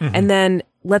 Mm-hmm. And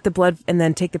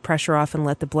then take the pressure off and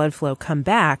let the blood flow come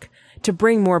back to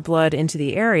bring more blood into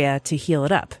the area to heal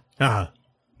it up. Uh-huh.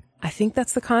 I think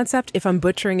that's the concept. If I'm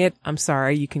butchering it, I'm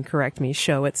sorry. You can correct me.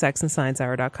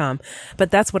 show@sexandsciencehour.com.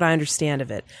 But that's what I understand of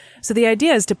it. So the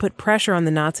idea is to put pressure on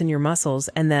the knots in your muscles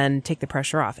and then take the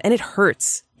pressure off. And it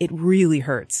hurts. It really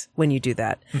hurts when you do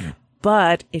that. Mm-hmm.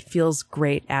 But it feels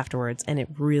great afterwards, and it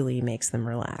really makes them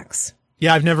relax.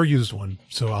 Yeah, I've never used one,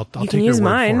 so I'll take your word for it. You can use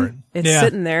mine. It's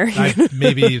sitting there.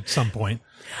 Maybe at some point.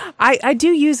 I do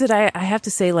use it. I have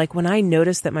to say, when I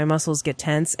notice that my muscles get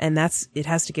tense, and it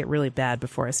has to get really bad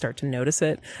before I start to notice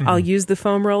it, I'll use the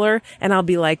foam roller, and I'll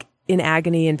be in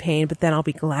agony and pain, but then I'll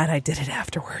be glad I did it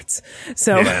afterwards.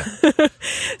 So,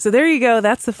 so there you go.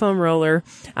 That's the foam roller.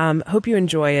 Hope you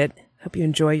enjoy it. Hope you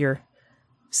enjoy your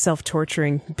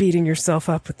self-torturing, beating yourself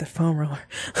up with the foam roller.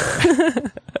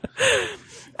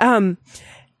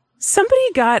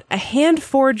 Somebody got a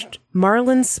hand-forged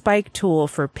marlin spike tool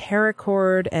for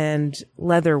paracord and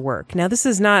leather work. Now, this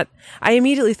is not... I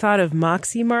immediately thought of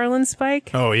Moxie Marlin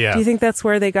Spike. Oh, yeah. Do you think that's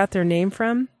where they got their name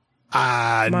from?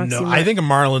 No. I think a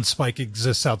marlin spike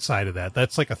exists outside of that.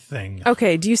 That's a thing.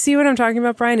 Okay. Do you see what I'm talking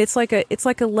about, Brian? It's like a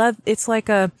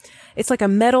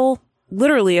metal,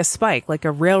 literally a spike, like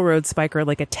a railroad spike or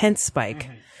like a tent spike.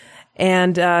 Mm-hmm.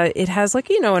 And it has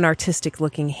an artistic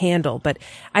looking handle. But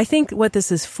I think what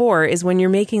this is for is when you're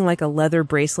making a leather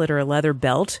bracelet or a leather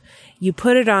belt, you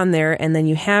put it on there and then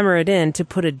you hammer it in to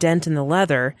put a dent in the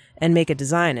leather and make a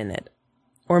design in it.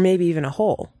 Or maybe even a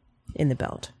hole in the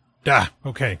belt. Ah,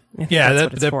 okay. Yeah,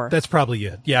 that's probably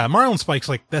it. Yeah, marlin spikes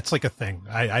that's a thing.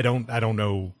 I don't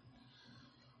know.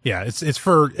 Yeah, it's a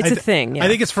thing. Yeah. I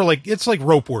think it's for it's like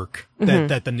rope work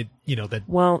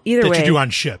well, either way, you do on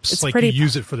ships. It's you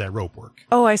use it for that rope work.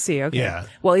 Oh, I see. Okay. Yeah.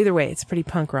 Well, either way, it's pretty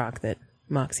punk rock that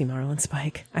Moxie Marlin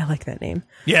Spike. I like that name.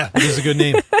 Yeah, it is a good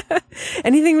name.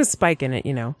 Anything with spike in it,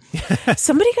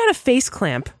 Somebody got a face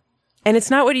clamp, and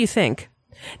it's not what you think.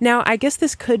 Now, I guess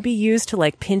this could be used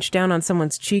to pinch down on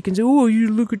someone's cheek and say, "Oh, you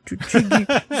look at your cheek,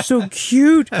 you're so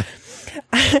cute."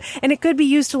 And it could be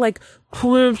used to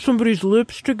clamp somebody's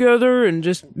lips together and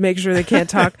just make sure they can't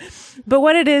talk. But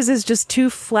what it is just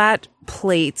two flat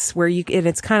plates where and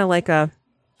it's kind of like a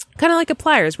Kind of like a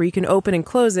pliers where you can open and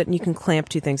close it and you can clamp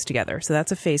two things together. So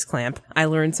that's a face clamp. I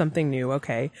learned something new.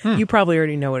 Okay. You probably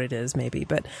already know what it is maybe,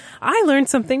 but I learned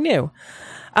something new.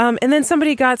 And then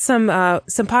somebody got some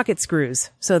pocket screws.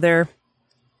 So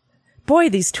boy,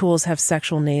 these tools have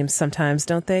sexual names sometimes,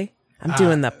 don't they? I'm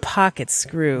doing the pocket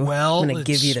screw. Well, I'm going to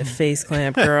give you the face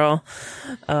clamp, girl.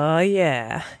 Oh,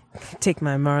 yeah. Take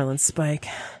my Marlin Spike.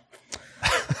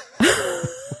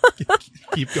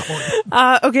 Keep going.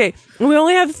 Okay. We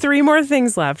only have 3 more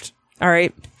things left. All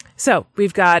right. So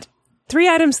we've got 3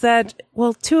 items that,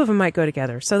 well, 2 of them might go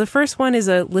together. So the first one is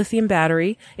a lithium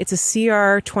battery. It's a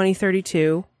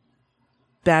CR2032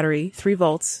 battery, 3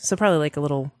 volts. So probably like a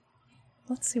little,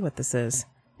 let's see what this is.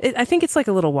 I think it's like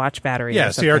a little watch battery. Yeah,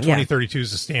 CR2032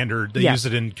 is the standard. They use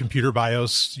it in computer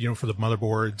BIOS, for the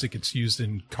motherboards. It gets used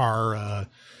in car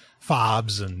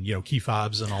fobs and, key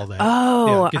fobs and all that.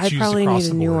 Oh, I probably need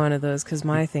a new one of those because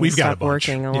my thing stopped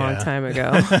working a long time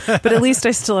ago. But at least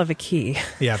I still have a key.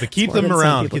 Yeah, but keep them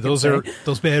around.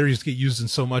 Those batteries get used in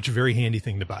so much. A very handy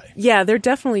thing to buy. Yeah, they're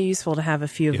definitely useful to have a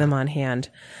few of them on hand.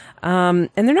 And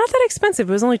they're not that expensive.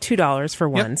 It was only $2 for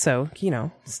one. So,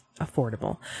 it's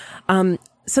affordable.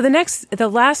 So the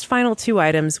last final 2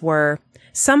 items were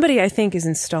somebody I think is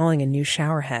installing a new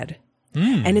shower head.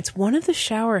 And it's one of the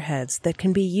shower heads that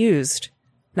can be used,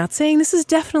 not saying this is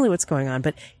definitely what's going on,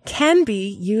 but can be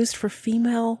used for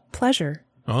female pleasure.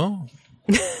 Oh.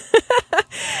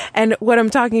 And what I'm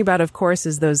talking about, of course,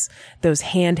 is those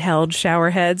handheld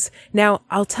shower heads. Now,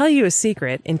 I'll tell you a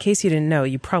secret. In case you didn't know,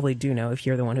 you probably do know if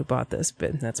you're the one who bought this,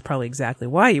 but that's probably exactly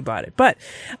why you bought it. But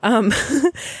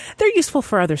they're useful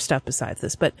for other stuff besides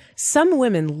this. But some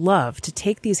women love to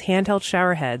take these handheld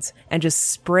shower heads and just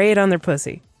spray it on their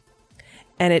pussy.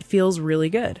 And it feels really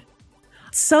good.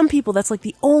 Some people, that's like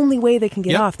the only way they can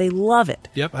get off. They love it.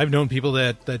 Yep, I've known people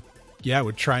that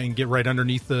would try and get right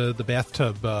underneath the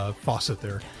bathtub faucet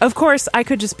there. Of course, I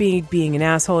could just be being an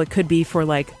asshole. It could be for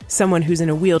like someone who's in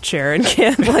a wheelchair and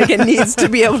can't it needs to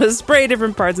be able to spray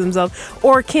different parts of themselves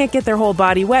or can't get their whole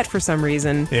body wet for some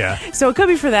reason. Yeah. So it could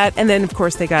be for that. And then, of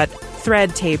course, they got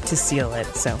thread tape to seal it.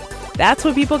 So that's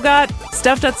what people got.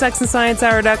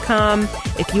 Stuff.sexandsciencehour.com.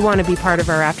 If you want to be part of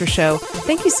our after show,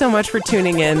 thank you so much for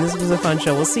tuning in. This was a fun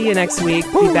show. We'll see you next week.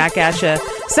 We'll be back at you.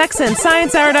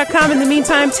 Sexandsciencehour.com. In the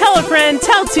meantime, tell a friend,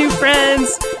 tell 2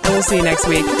 friends, and we'll see you next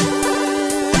week.